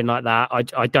anything like that.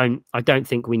 I don't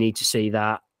think we need to see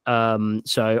that.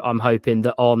 So I'm hoping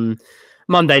that on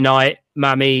Monday night,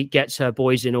 Mami gets her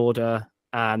boys in order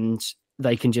and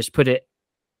they can just put it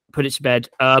to bed.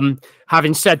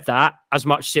 Having said that, as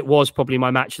much as it was probably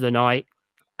my match of the night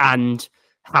and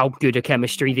how good a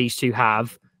chemistry these two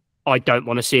have, I don't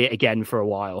want to see it again for a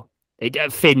while.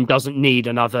 Finn doesn't need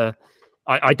another.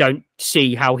 I don't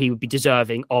see how he would be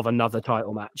deserving of another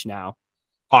title match now.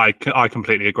 I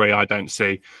completely agree. I don't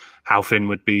see how Finn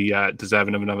would be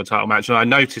deserving of another title match. And I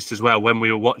noticed as well when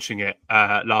we were watching it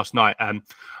last night,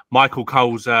 Michael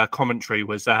Cole's commentary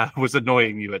was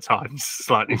annoying you at times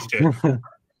slightly, Stu.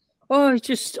 I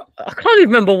can't even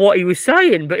remember what he was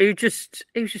saying, but he was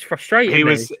just frustrating.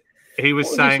 He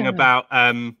was saying about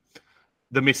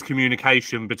the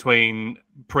miscommunication between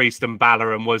Priest and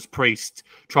Balor, and was Priest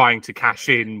trying to cash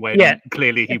in when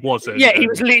clearly he wasn't. Yeah, he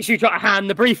was literally trying to hand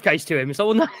the briefcase to him. So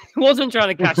well, no, he wasn't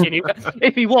trying to cash in.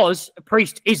 If he was,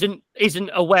 Priest isn't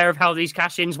aware of how these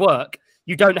cash-ins work.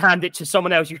 You don't hand it to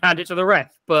someone else; you hand it to the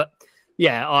ref. But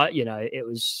yeah, it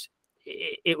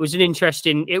was an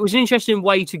interesting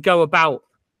way to go about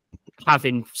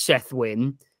having Seth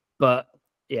win. But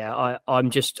yeah,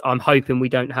 I'm hoping we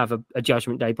don't have a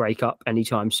Judgment Day breakup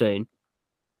anytime soon.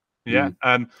 Yeah,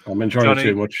 I'm enjoying it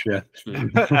too much. Yeah,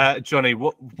 Johnny,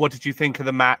 what did you think of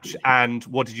the match, and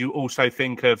what did you also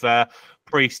think of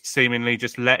Priest seemingly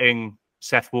just letting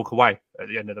Seth walk away at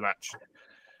the end of the match?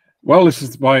 Well, this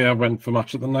is why I went for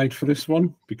match of the night for this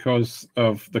one, because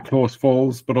of the close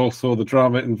falls, but also the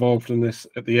drama involved in this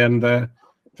at the end there.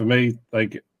 For me,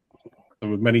 like, there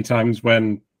were many times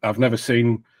when I've never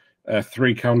seen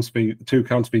 2 counts be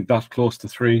that close to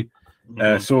 3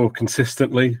 so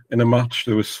consistently in a match.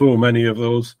 There were so many of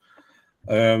those.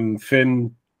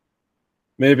 Finn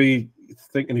maybe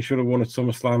thinking he should have won at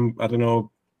SummerSlam. I don't know.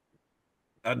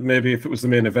 Maybe if it was the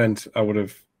main event, I would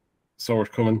have saw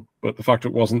it coming. But the fact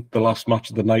it wasn't the last match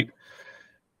of the night,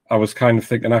 I was kind of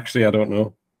thinking, actually, I don't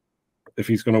know if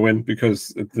he's going to win, because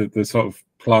the sort of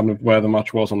plan of where the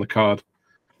match was on the card,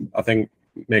 I think,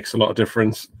 makes a lot of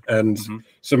difference. And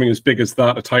something as big as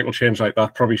that, a title change like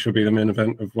that, probably should be the main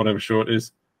event of whatever show it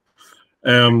is.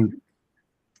 The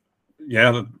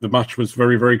match was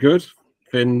very, very good.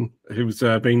 Finn, who's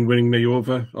been winning me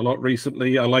over a lot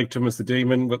recently, I liked him as the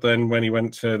Demon, but then when he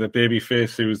went to the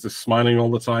babyface, who was just smiling all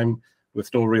the time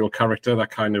with no real character, that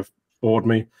kind of bored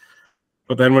me.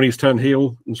 But then when he's turned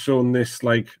heel and shown this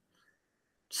like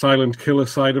silent killer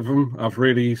side of him, I've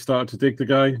really started to dig the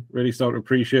guy, really started to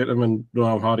appreciate him and know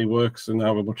how hard he works and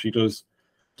how much he does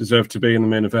deserve to be in the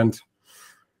main event.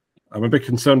 I'm a bit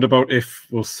concerned about if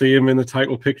we'll see him in the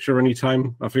title picture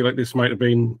anytime. I feel like this might have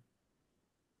been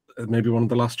maybe one of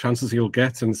the last chances he'll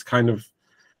get, and it's kind of,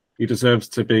 he deserves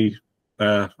to be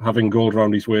having gold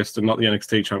around his waist and not the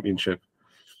NXT Championship.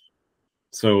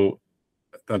 So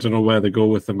I don't know where they go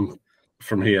with him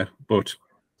from here, but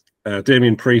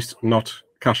Damian Priest not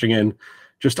cashing in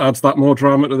just adds that more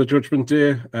drama to the Judgment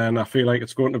Day, and I feel like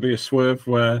it's going to be a swerve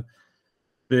where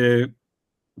they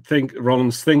think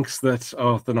Rollins thinks that,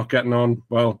 oh, they're not getting on,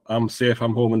 well, I'm safe,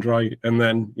 I'm home and dry, and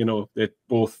then, you know, they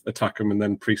both attack him and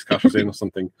then Priest cashes in or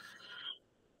something.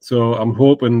 So I'm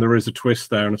hoping there is a twist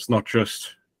there and it's not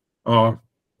just, oh,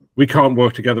 we can't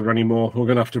work together anymore, we're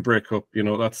going to have to break up. You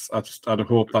know, I'd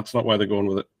hope that's not where they're going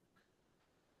with it.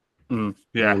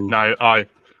 No,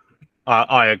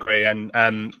 I agree,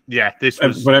 and yeah, this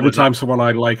was. But every time someone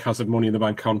I like has a Money in the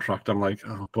Bank contract, I'm like,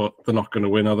 oh, but they're not going to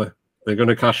win, are they? They're going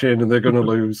to cash in and they're going to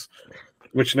lose,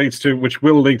 which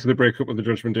will lead to the breakup of the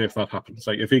Judgment Day if that happens.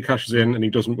 Like if he cashes in and he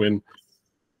doesn't win,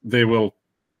 they will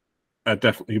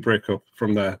definitely break up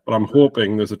from there. But I'm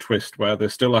hoping there's a twist where they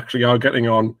still actually are getting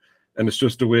on, and it's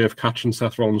just a way of catching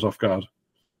Seth Rollins off guard.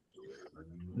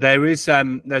 There's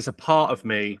a part of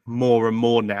me more and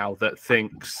more now that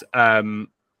thinks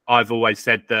I've always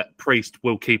said that Priest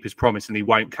will keep his promise and he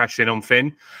won't cash in on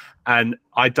Finn. And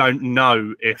I don't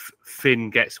know if Finn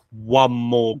gets one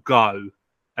more go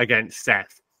against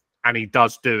Seth and he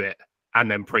does do it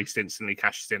and then Priest instantly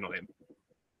cashes in on him.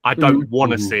 I don't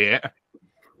want to see it.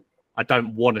 I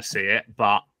don't want to see it,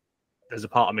 but there's a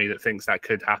part of me that thinks that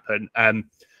could happen.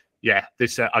 Yeah,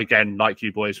 this again, like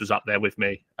you boys, was up there with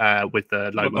me with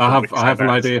the Logan. I have an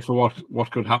idea for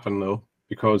what could happen though,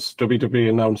 because WWE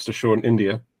announced a show in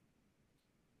India.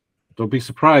 Don't be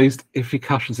surprised if he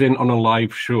cashes in on a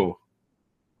live show,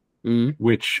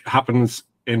 which happens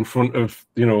in front of,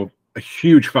 you know, a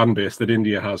huge fan base that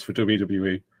India has for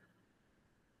WWE.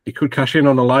 He could cash in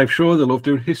on a live show. They love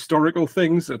doing historical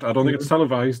things. I don't think it's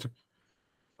televised.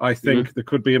 I think there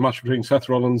could be a match between Seth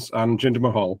Rollins and Jinder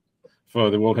Mahal for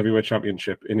the World Heavyweight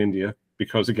Championship in India,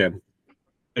 because again,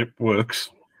 it works.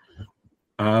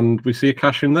 And we see a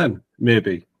cash in then,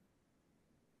 maybe.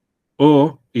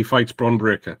 Or he fights Braun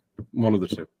Breaker. One of the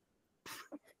two.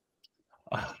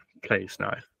 Please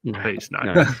no. Please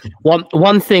no.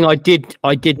 One thing I did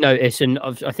notice, and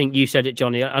I think you said it,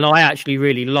 Johnny, and I actually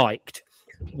really liked,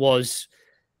 was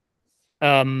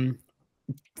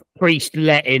Priest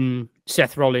letting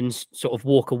Seth Rollins sort of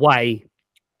walk away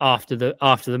after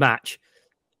the match.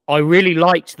 I really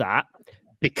liked that,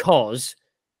 because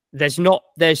there's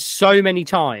so many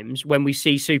times when we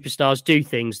see superstars do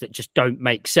things that just don't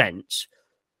make sense.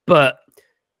 But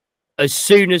as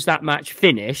soon as that match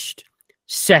finished,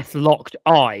 Seth locked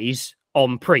eyes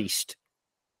on Priest.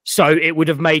 So it would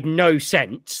have made no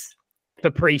sense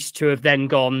for Priest to have then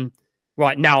gone,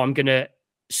 right, now I'm going to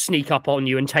sneak up on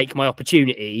you and take my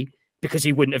opportunity, because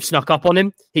he wouldn't have snuck up on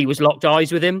him. He was locked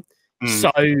eyes with him.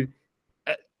 So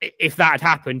if that had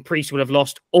happened, Priest would have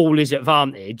lost all his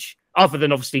advantage, other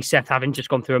than obviously Seth having just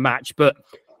gone through a match, but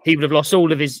he would have lost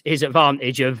all of his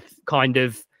advantage of kind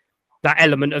of that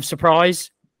element of surprise,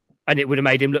 and it would have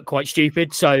made him look quite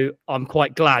stupid. So I'm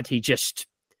quite glad he just,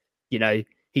 you know,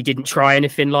 he didn't try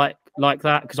anything like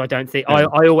that, because I don't think, I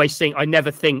always think, I never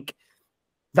think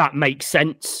that makes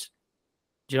sense.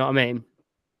 Do you know what I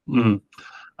mean?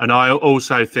 And I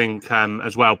also think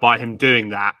as well, by him doing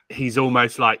that, he's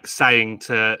almost like saying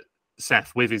to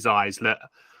Seth with his eyes, look,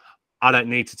 I don't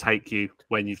need to take you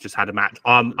when you've just had a match.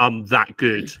 I'm that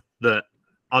good that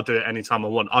I'll do it anytime I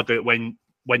want. I'll do it when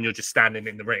you're just standing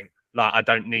in the ring. Like, I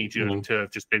don't need you to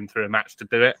have just been through a match to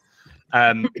do it.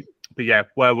 But yeah,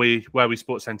 were we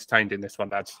sports entertained in this one,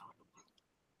 lads?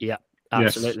 Yeah,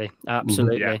 absolutely. Yes.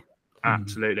 Absolutely. Yeah,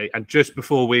 absolutely. And just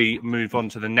before we move on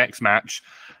to the next match,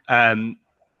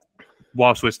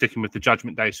 whilst we're sticking with the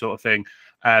Judgment Day sort of thing,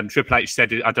 Triple H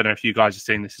said, I don't know if you guys have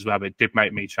seen this as well, but it did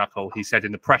make me chuckle. He said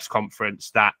in the press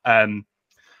conference that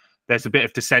there's a bit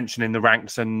of dissension in the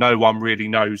ranks and no one really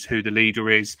knows who the leader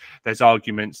is. There's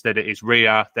arguments that it is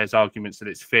Rhea. There's arguments that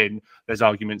it's Finn. There's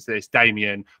arguments that it's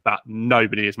Damien, but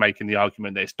nobody is making the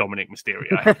argument that it's Dominic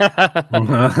Mysterio.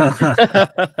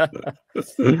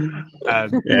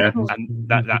 And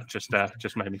that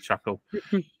just made me chuckle.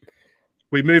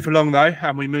 We move along, though,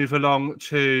 and we move along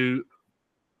to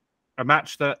a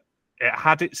match that it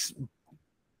had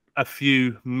a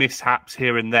few mishaps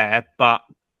here and there, but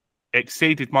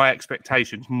exceeded my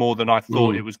expectations more than I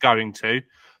thought it was going to.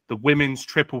 the women's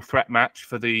triple threat match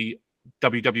for the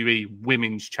WWE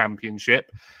Women's Championship,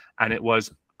 and it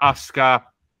was Asuka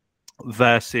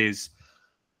versus,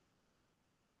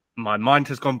 my mind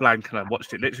has gone blank and I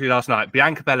watched it literally last night,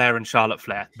 Bianca Belair and Charlotte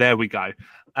Flair. There we go.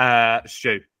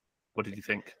 Stu, what did you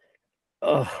think?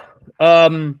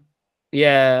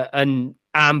 Yeah, an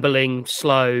ambling,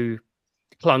 slow,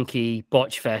 clunky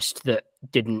botch fest that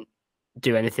didn't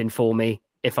do anything for me,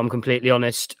 if I'm completely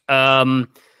honest.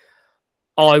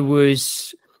 I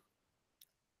was,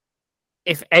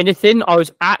 if anything, I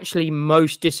was actually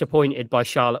most disappointed by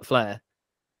Charlotte Flair,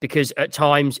 because at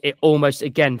times it almost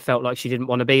again felt like she didn't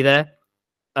want to be there.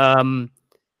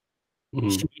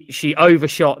 She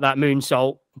overshot that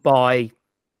moonsault by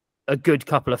a good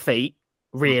couple of feet,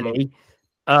 really.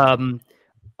 I'm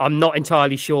not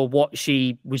entirely sure what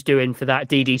she was doing for that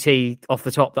DDT off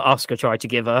the top that Asuka tried to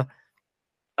give her.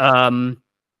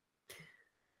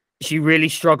 She really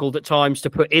struggled at times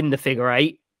to put in the figure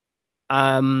eight.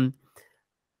 And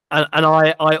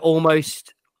I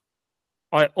almost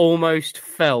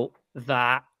felt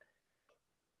that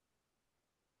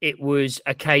it was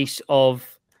a case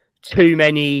of too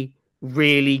many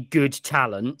really good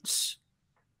talents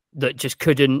that just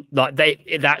couldn't, like,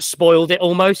 that spoiled it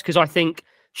almost, because I think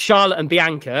Charlotte and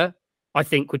Bianca, I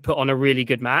think, would put on a really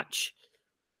good match.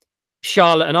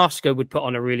 Charlotte and Asuka would put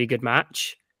on a really good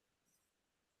match.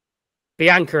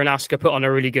 Bianca and Asuka put on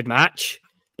a really good match,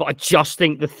 but I just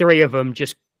think the three of them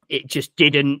just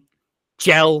didn't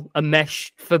gel and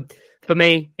mesh for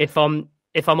me, if I'm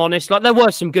honest. Like, there were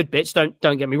some good bits, don't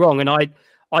get me wrong, and I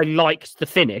liked the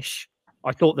finish.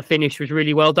 I thought the finish was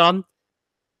really well done.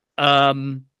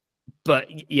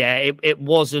 But yeah, it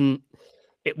wasn't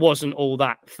all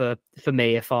that for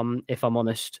me, if I'm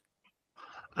honest.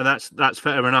 And that's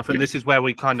fair enough. And this is where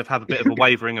we kind of have a bit of a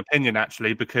wavering opinion,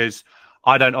 actually, because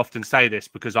I don't often say this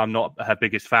because I'm not her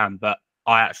biggest fan, but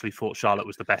I actually thought Charlotte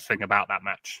was the best thing about that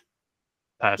match,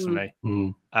 personally.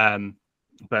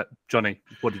 But Johnny,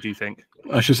 what did you think?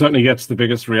 She certainly gets the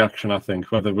biggest reaction, I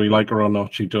think, whether we like her or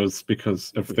not. She does,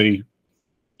 because of the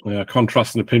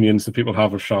contrasting opinions that people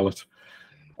have of Charlotte.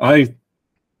 I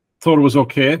thought it was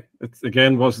okay. It,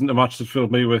 again, wasn't a match that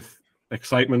filled me with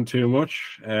excitement too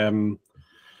much.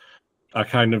 I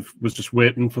kind of was just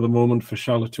waiting for the moment for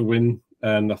Charlotte to win.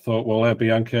 And I thought, well,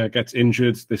 Bianca gets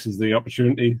injured. This is the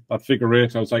opportunity. That figure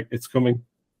eight, I was like, it's coming.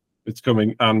 It's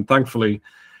coming. And thankfully,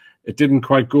 it didn't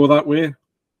quite go that way.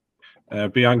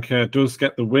 Bianca does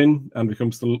get the win and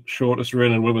becomes the shortest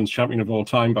reigning women's champion of all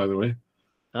time, by the way.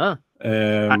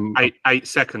 8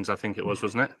 seconds, I think it was,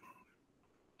 wasn't it?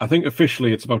 I think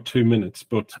officially it's about 2 minutes,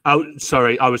 but... Oh,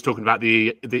 sorry, I was talking about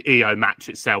the EO match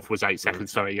itself was 8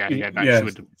 seconds. Sorry, yeah.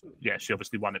 She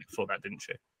obviously won it before that, didn't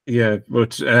she? Yeah,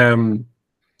 but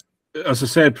as I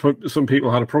said, some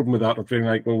people had a problem with that, of being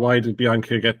like, well, why did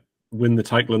Bianca win the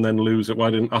title and then lose it?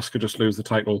 Why didn't Asuka just lose the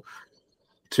title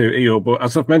to EO? But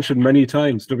as I've mentioned many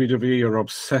times, WWE are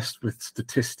obsessed with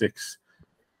statistics.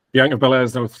 Bianca Belair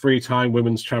is now a 3-time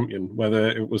women's champion, whether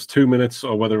it was 2 minutes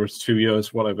or whether it's 2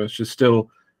 years, whatever. She's still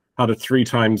had it 3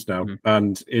 times now.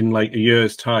 And in like a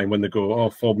year's time, when they go,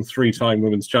 form 3-time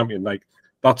women's champion, like,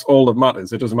 that's all that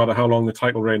matters. It doesn't matter how long the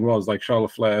title reign was. Like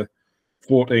Charlotte Flair,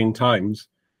 14 times.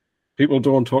 People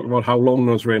don't talk about how long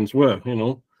those reigns were, you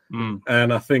know?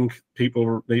 And I think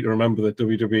people need to remember that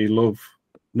WWE love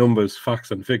numbers,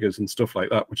 facts, and figures and stuff like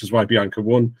that, which is why Bianca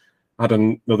won, had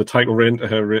another title reign to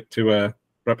her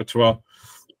repertoire.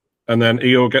 And then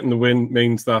EO getting the win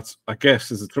means that, I guess,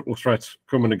 there's a triple threat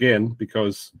coming again,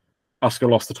 because Asuka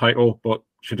lost the title, but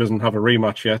she doesn't have a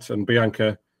rematch yet, and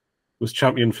Bianca was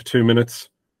champion for 2 minutes,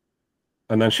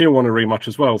 and then she'll want a rematch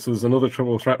as well. So there's another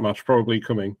triple threat match probably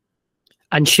coming.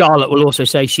 And Charlotte will also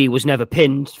say she was never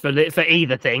pinned for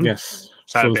either thing. Yes,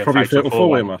 so it's probably a fatal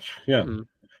 4-way match. Yeah,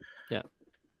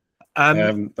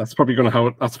 that's probably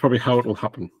how it will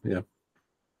happen. Yeah.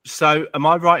 So am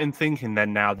I right in thinking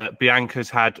then now that Bianca's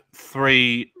had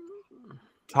 3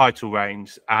 title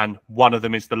reigns and one of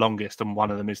them is the longest and one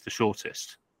of them is the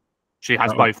shortest? She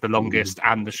has both the longest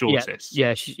and the shortest.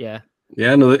 Yeah,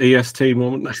 another EST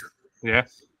moment. Yeah,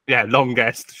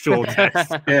 longest,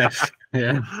 shortest. Yes,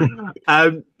 yeah.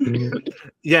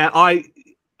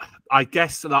 I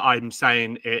guess that I'm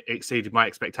saying it exceeded my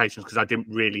expectations because I didn't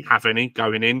really have any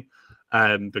going in,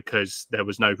 because there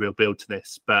was no real build to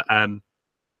this. But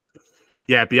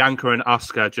Bianca and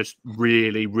Asuka just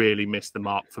really, really missed the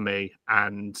mark for me,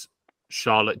 and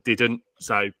Charlotte didn't.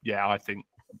 So I think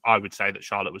I would say that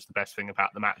Charlotte was the best thing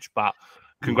about the match. But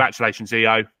congratulations,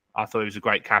 EO. I thought it was a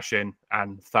great cash in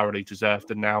and thoroughly deserved.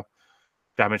 And now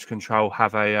Damage Control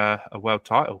have a world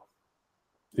title.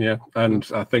 Yeah, and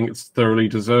I think it's thoroughly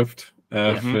deserved. for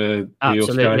the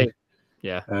Absolutely. Sky.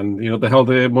 Yeah. And they held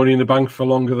their Money in the Bank for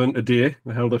longer than a day.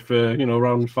 They held it for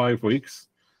around 5 weeks,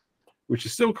 which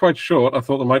is still quite short. I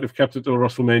thought they might have kept it till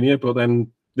WrestleMania, but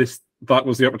then that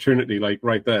was the opportunity, like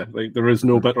right there. Like there is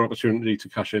no better opportunity to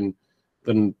cash in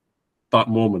than that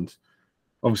moment.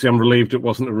 Obviously, I'm relieved it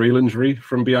wasn't a real injury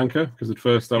from Bianca, because at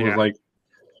first I was like,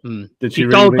 did she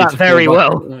really sold need that to very fall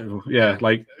back? well. Yeah,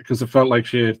 like because it felt like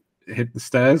she hit the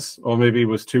stairs, or maybe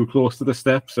was too close to the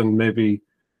steps, and maybe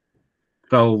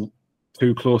fell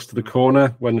too close to the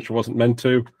corner when she wasn't meant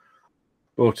to.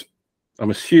 But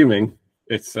I'm assuming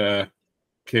it's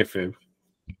kayfabe.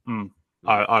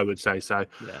 I would say so.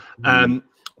 Yeah.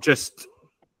 Just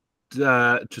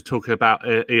to talk about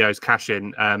EO's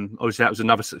cash-in, obviously that was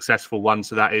another successful one,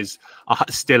 so that is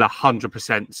still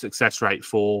 100% success rate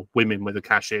for women with a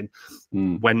cash-in.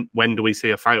 When do we see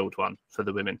a failed one for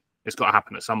the women? It's got to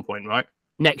happen at some point, right?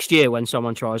 Next year when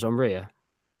someone tries on Rhea.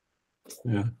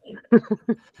 Yeah.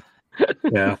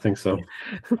 Yeah, I think so.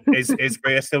 Is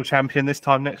Rhea still champion this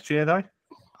time next year, though?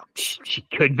 She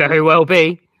could very well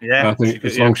be. Yeah, I think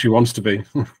as long as she wants to be.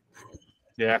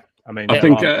 Yeah, I mean, I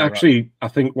think I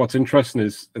think what's interesting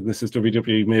is, and this is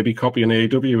WWE maybe copying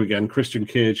AEW again. Christian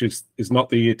Cage is not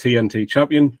the TNT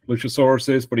champion, Luchasaurus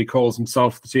is, but he calls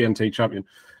himself the TNT champion.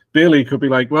 Bayley could be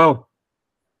like, well,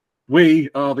 we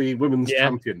are the women's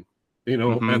champion,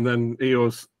 and then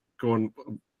EO's going,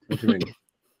 what do you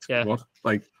mean? What?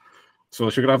 Like, so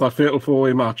she could have that fatal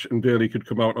 4-way match, and Bayley could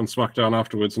come out on SmackDown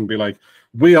afterwards and be like,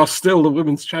 we are still the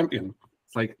women's champion.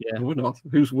 It's like, no, we're not.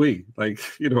 Who's we? Like,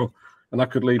 and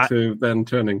that could lead to then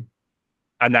turning.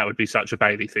 And that would be such a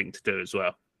Bayley thing to do as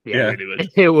well. Yeah. It really would.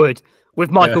 It would. With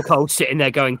Michael Cole sitting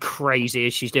there going crazy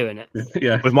as she's doing it.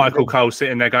 Yeah. With Michael Cole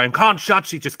sitting there going, can't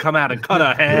she just come out and cut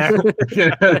her hair?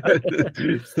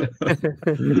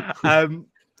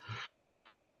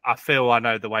 I feel I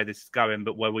know the way this is going,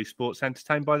 but were we sports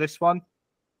entertained by this one?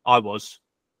 I was.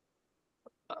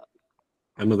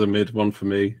 Another mid one for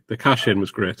me. The cash in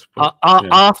was great. But,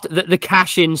 after the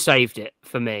cash in saved it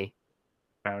for me.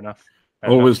 Fair enough.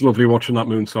 Always lovely watching that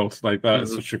moonsault. Like that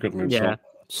is such a good moonsault. Yeah,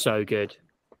 so good.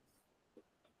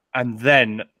 And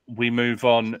then we move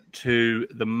on to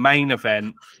the main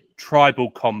event, Tribal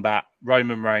Combat,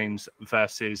 Roman Reigns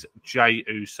versus Jey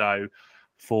Uso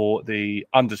for the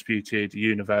undisputed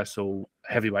Universal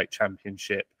Heavyweight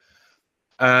Championship.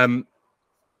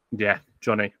 Yeah,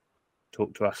 Johnny,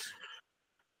 talk to us.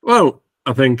 Well,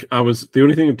 I think the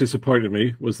only thing that disappointed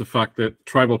me was the fact that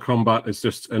Tribal Combat is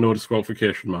just a no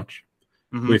disqualification match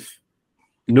with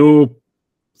no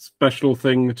special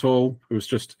thing at all. It was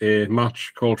just a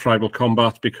match called Tribal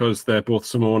Combat because they're both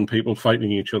Samoan people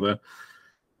fighting each other,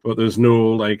 but there's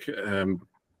no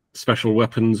special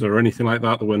weapons or anything like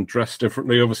that. They weren't dressed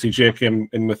differently. Obviously, Jay came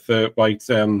in with the white,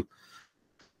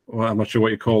 well, I'm not sure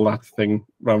what you call that thing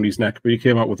around his neck, but he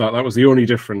came out with that. That was the only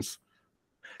difference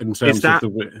in terms of the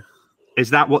way. Is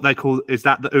that what they call? Is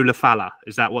that the Ulafala?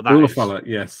 Is that what that is? Ulafala,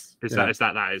 yes. Is that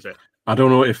is it? I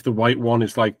don't know if the white one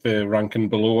is like the rank and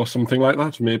below or something like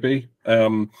that, maybe.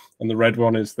 And the red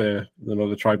one is the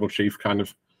tribal chief kind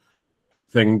of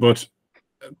thing. But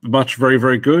the match very,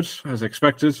 very good, as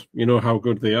expected. You know how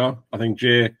good they are. I think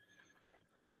Jay,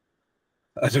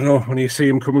 I don't know, when you see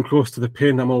him coming close to the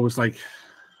pin, I'm always like,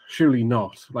 surely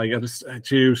not. Like,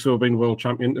 Jey Uso being world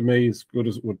champion to me, as good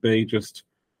as it would be,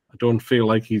 I don't feel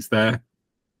like he's there.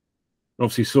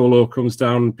 Obviously, Solo comes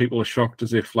down. People are shocked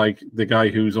as if, like, the guy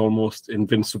who's almost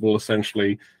invincible,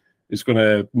 essentially, is going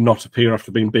to not appear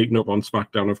after being beaten up on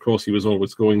SmackDown. Of course, he was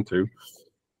always going to.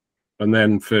 And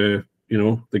then for,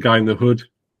 the guy in the hood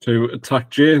to attack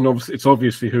Jay, and obviously, it's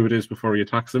obviously who it is before he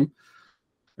attacks him.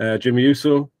 Jimmy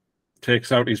Uso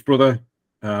takes out his brother,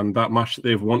 and that match that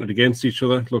they've wanted against each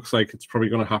other looks like it's probably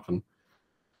going to happen.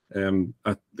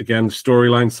 Again,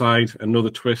 storyline side, another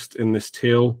twist in this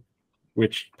tale,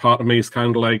 which part of me is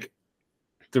kind of like,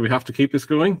 do we have to keep this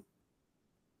going?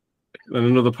 And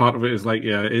another part of it is like,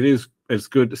 yeah, it's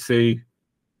good to see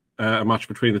a match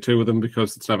between the two of them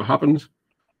because it's never happened.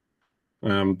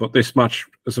 But this match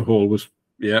as a whole was,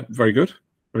 very good.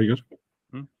 Very good.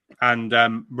 And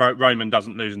Roman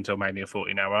doesn't lose until Mania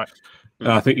 40 now, right?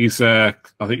 I think he's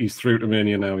through to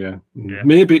Mania now. Yeah.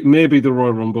 Maybe the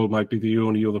Royal Rumble might be the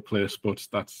only other place, but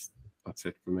that's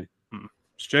it for me.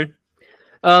 Stu?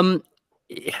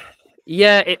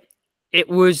 Yeah, it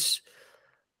was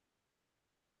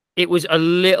a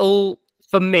little,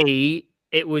 for me,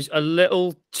 it was a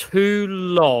little too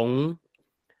long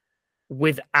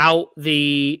without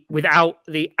the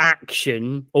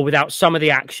action, or without some of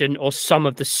the action or some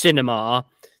of the cinema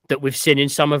that we've seen in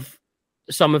some of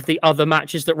the other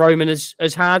matches that Roman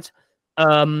has had.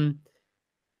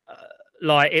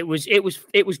 like it was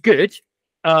good.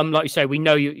 Like you say, we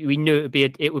knew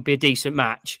it would be a decent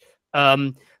match.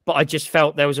 But I just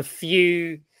felt there was a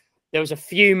few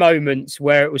moments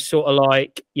where it was sort of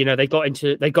like, you know, they got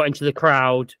into the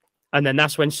crowd, and then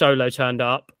that's when Solo turned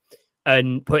up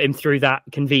and put him through that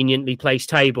conveniently placed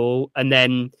table, and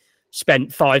then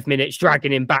spent 5 minutes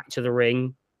dragging him back to the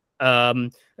ring.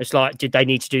 It's like, did they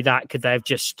need to do that? Could they have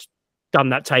just done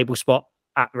that table spot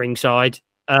at ringside?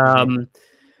 And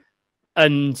there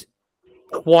was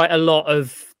quite a lot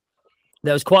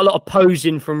of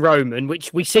posing from Roman,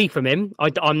 which we see from him.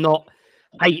 I'm not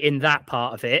hating that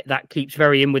part of it. That keeps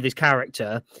very in with his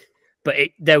character. But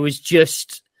there was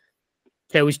just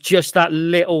that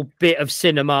little bit of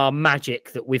cinema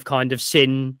magic that we've kind of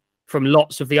seen from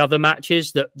lots of the other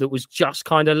matches that was just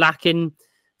kind of lacking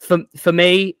for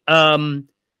me.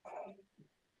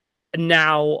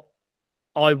 Now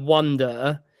I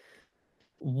wonder,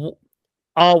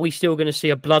 are we still going to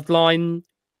see a Bloodline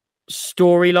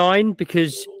storyline?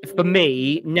 Because for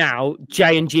me now,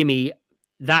 Jay and Jimmy,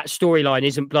 that storyline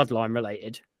isn't Bloodline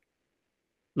related.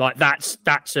 Like that's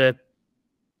a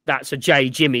Jay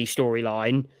Jimmy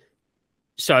storyline.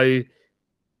 So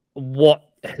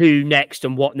who next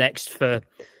and what next for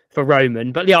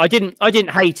Roman? But yeah, I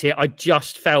didn't hate it. I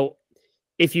just felt,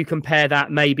 if you compare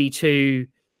that maybe to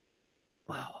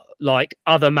like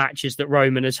other matches that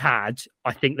Roman has had,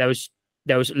 I think there was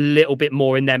a little bit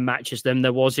more in them matches than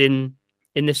there was in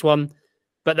this one.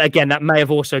 But again, that may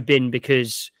have also been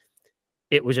because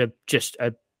it was just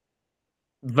a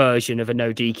version of a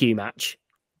no DQ match.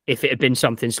 If it had been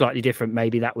something slightly different,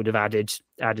 maybe that would have added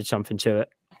something to it.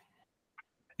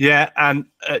 Yeah, and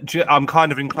I'm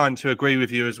kind of inclined to agree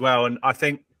with you as well. And I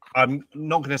think, I'm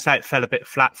not going to say it fell a bit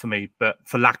flat for me, but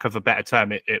for lack of a better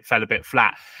term, it fell a bit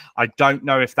flat. I don't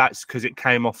know if that's because it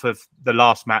came off of the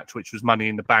last match, which was Money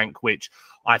in the Bank, which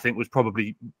I think was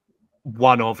probably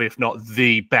one of, if not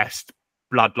the best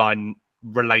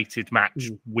Bloodline-related match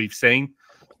we've seen.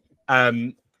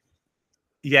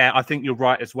 Yeah, I think you're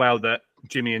right as well that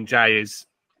Jimmy and Jay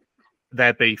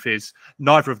their beef is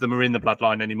neither of them are in the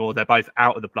Bloodline anymore. They're both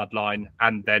out of the Bloodline,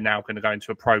 and they're now going to go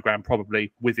into a program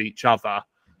probably with each other.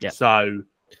 Yep. So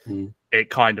it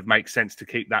kind of makes sense to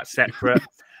keep that separate.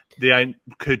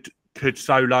 Could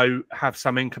Solo have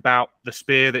some ink about the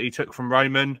spear that he took from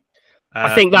Roman?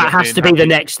 I think that has to be the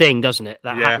next thing, doesn't it?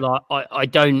 I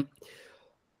don't.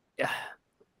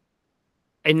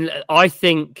 And I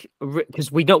think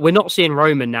because we're not seeing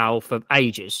Roman now for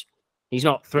ages. He's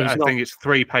not. I think it's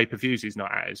 3 pay-per-views he's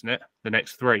not at, isn't it? The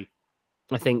next 3.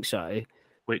 I think so.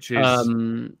 Which is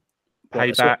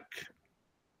Payback.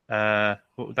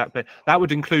 What would that be? That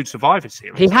would include Survivor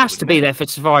Series. He has to be there for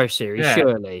Survivor Series,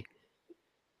 surely.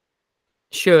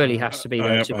 Surely has to be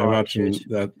there. I imagine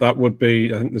that would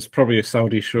be. I think there's probably a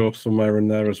Saudi show somewhere in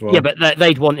there as well. Yeah, but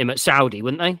they'd want him at Saudi,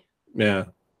 wouldn't they? Yeah.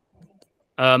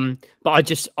 But I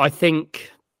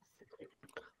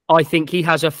think he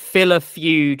has a filler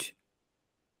feud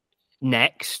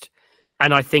next,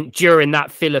 and I think during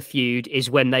that filler feud is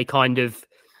when they kind of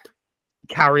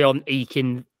carry on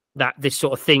eking this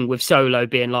sort of thing with Solo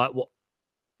being like, what,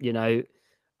 you know,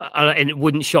 and it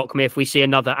wouldn't shock me if we see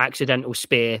another accidental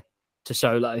spear to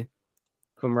Solo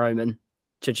from Roman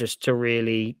to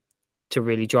really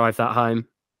drive that home.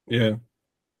 Yeah.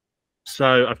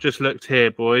 So I've just looked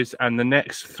here, boys, and the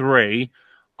next 3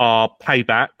 are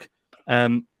Payback,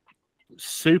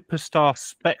 Superstar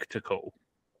Spectacle.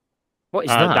 What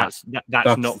is that?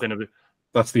 That's not going to be.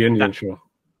 That's the Indian show.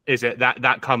 Is it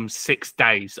that comes 6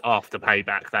 days after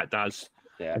Payback? That does.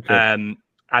 Yeah. Okay.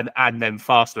 And then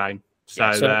Fastlane.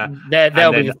 So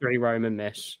they'll be the 3 Roman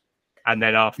miss. And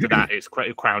then after that, it's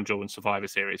Crown Jewel and Survivor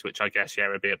Series, which I guess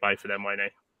would be at both of them, won't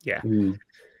it? Yeah.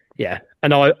 Yeah.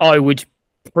 And I would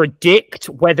predict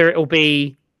whether it'll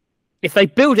be, if they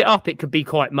build it up, it could be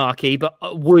quite marquee. But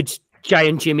would Jay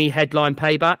and Jimmy headline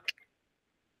Payback?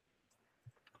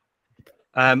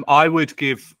 I would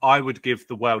give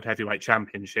the World Heavyweight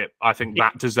Championship. I think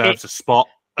that deserves a spot.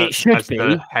 It should be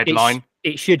the headline.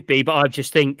 It should be, but I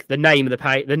just think the name of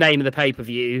the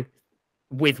pay-per-view,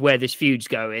 with where this feud's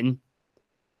going,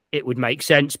 it would make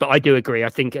sense. But I do agree. I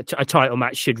think a title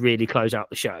match should really close out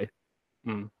the show.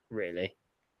 Really.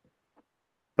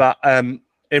 But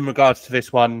in regards to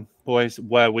this one, boys,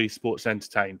 were we sports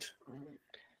entertained?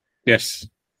 Yes.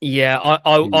 Yeah,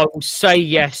 I will say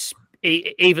yes.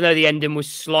 Even though the ending was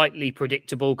slightly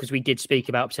predictable, because we did speak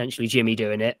about potentially Jimmy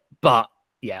doing it. But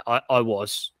yeah, I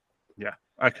was. Yeah.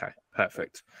 Okay.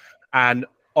 Perfect. And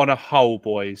on a whole,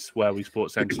 boys, were we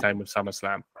sports entertained with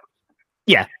SummerSlam?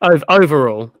 Yeah.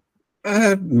 Overall.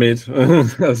 Mid.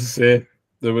 As I say,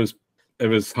 there was it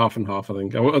was half and half. I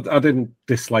think I didn't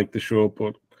dislike the show,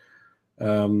 but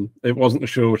it wasn't a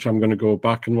show which I'm going to go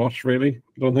back and watch. Really,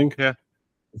 I don't think. Yeah.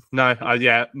 No.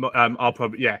 I'd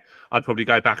probably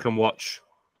go back and watch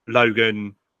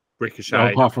Logan, Ricochet. No,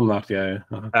 apart from that,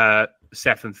 yeah.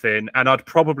 Seth and Finn, and I'd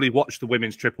probably watch the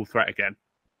women's triple threat again.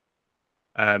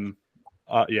 I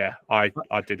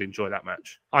did enjoy that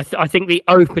match. I think the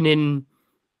opening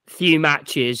few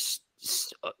matches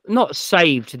not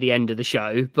saved the end of the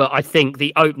show, but I think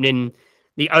the opening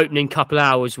couple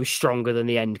hours was stronger than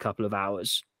the end couple of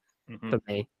hours for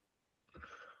me.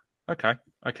 Okay.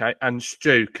 And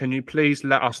Stu, can you please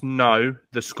let us know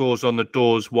the scores on the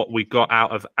doors, what we got out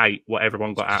of 8, what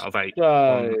everyone got out of 8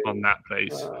 on that,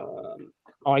 please?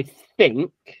 I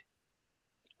think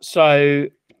so.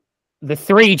 The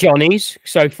 3 Johnnies,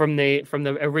 so from the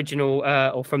original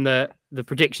or from the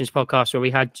predictions podcast where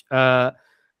we had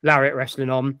Lariat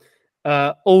Wrestling on,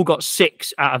 all got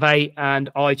 6 out of 8, and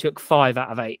I took 5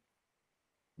 out of 8.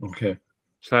 Okay.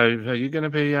 So are you going to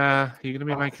be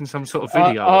making some sort of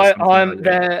video? I'm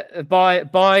there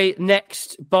by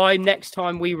next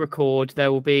time we record.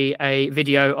 There will be a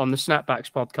video on the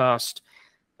Snapbacks podcast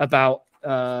about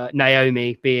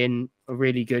Naomi being a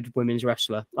really good women's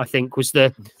wrestler. I think was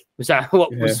that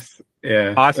what was?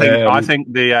 Yeah, I think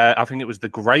it was the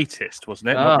greatest, wasn't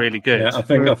it? Not really good. Yeah, I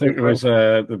think it was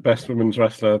the best women's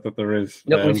wrestler that there is.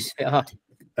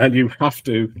 And you have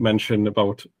to mention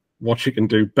about what she can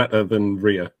do better than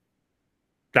Rhea.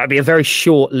 That'd be a very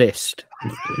short list.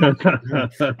 A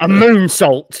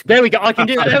moonsault. There we go. I can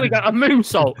do that. There we go. A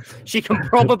moonsault. She can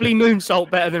probably moonsault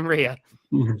better than Rhea.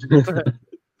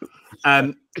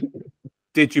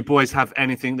 Did you boys have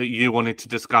anything that you wanted to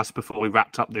discuss before we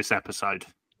wrapped up this episode?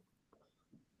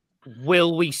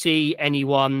 Will we see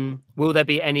anyone? Will there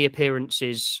be any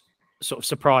appearances, sort of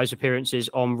surprise appearances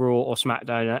on Raw or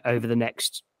SmackDown over the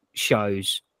next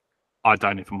shows? I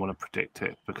don't even want to predict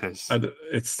it because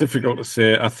it's difficult to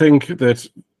say. I think that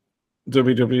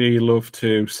WWE love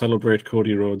to celebrate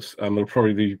Cody Rhodes, and there'll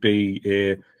probably be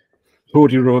a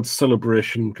Cody Rhodes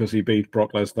celebration because he beat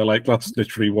Brock Lesnar. Like, that's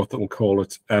literally what they'll call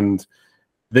it. And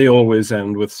they always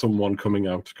end with someone coming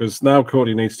out because now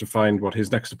Cody needs to find what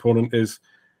his next opponent is.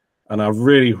 And I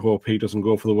really hope he doesn't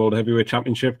go for the World Heavyweight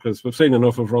Championship because we've seen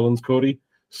enough of Rollins Cody.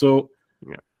 So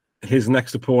his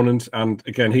next opponent, and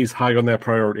again, he's high on their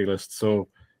priority list, so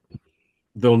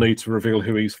they'll need to reveal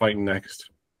who he's fighting next.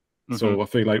 So I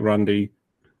feel like Randy,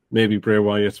 maybe Bray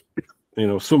Wyatt,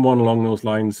 someone along those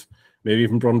lines, maybe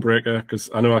even Bron Breakker, because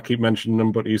I know I keep mentioning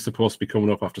him, but he's supposed to be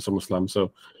coming up after SummerSlam.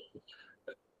 So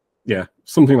yeah,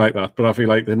 something like that. But I feel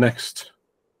like the next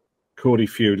Cody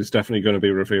feud is definitely going to be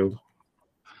revealed.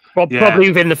 Probably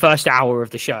within the first hour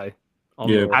of the show.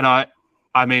 And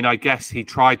I guess he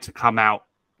tried to come out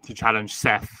to challenge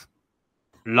Seth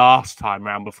last time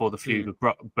round before the feud with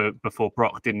Brock, before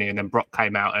Brock, didn't he? And then Brock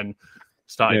came out and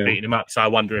started beating him up. So I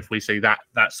wonder if we see that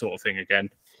sort of thing again.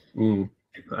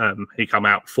 He come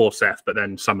out for Seth, but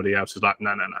then somebody else is like,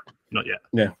 no, not yet.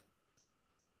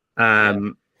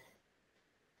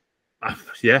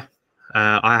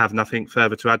 I have nothing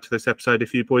further to add to this episode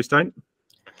if you boys don't.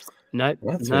 No,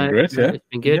 that's been great. Yeah, it's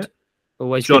been good.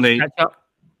 Always Johnny. Good to catch up.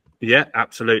 Yeah,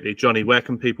 absolutely. Johnny, where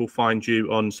can people find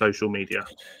you on social media?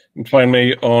 You can find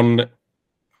me on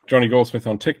Johnny Goldsmith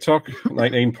on TikTok,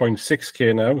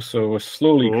 19.6k now, so we're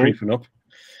slowly creeping up.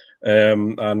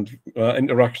 And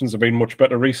interactions have been much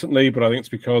better recently, but I think it's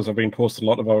because I've been posting a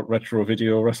lot about retro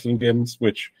video wrestling games,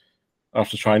 which I have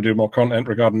to try and do more content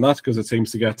regarding that because it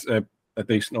seems to get a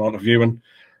decent amount of viewing.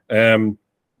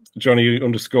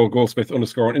 Johnny_Goldsmith_ on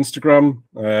Instagram.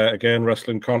 Again,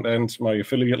 wrestling content. My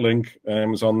affiliate link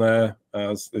is on there,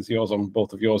 as is yours on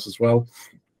both of yours as well.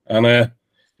 And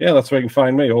that's where you can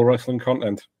find me, all wrestling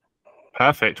content.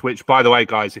 Perfect. Which, by the way,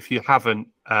 guys, if you're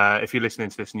listening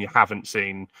to this and you haven't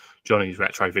seen Johnny's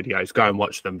retro videos, go and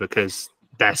watch them because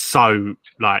they're so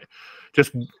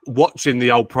just watching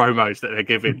the old promos that they're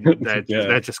giving.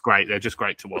 They're just great. They're just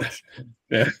great to watch.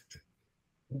 Yeah.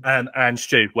 And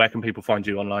Stu, where can people find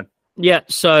you online? Yeah,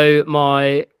 so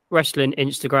my wrestling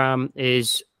Instagram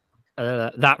is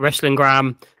that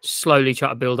wrestlinggram. Slowly try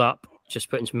to build up, just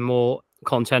putting some more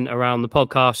content around the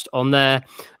podcast on there.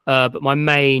 But my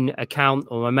main account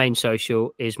or my main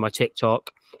social is my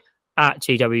TikTok at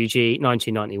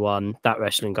TWG1991, that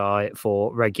wrestling guy,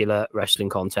 for regular wrestling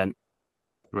content.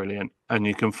 Brilliant. And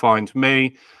you can find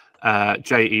me,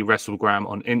 JE Wrestlegram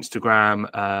on Instagram,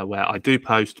 where I do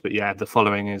post, but the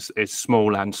following is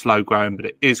small and slow growing, but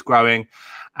it is growing.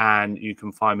 And you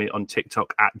can find me on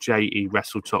TikTok at JE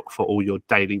WrestleTalk for all your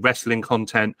daily wrestling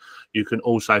content. You can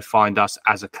also find us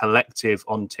as a collective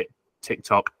on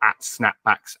TikTok at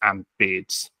Snapbacks and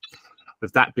Beards.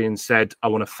 With that being said, I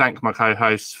want to thank my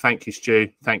co-hosts. Thank you, Stu.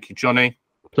 Thank you, Johnny.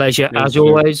 Pleasure, as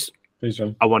always. Please,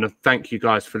 John. I want to thank you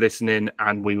guys for listening,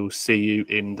 and we will see you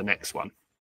in the next one.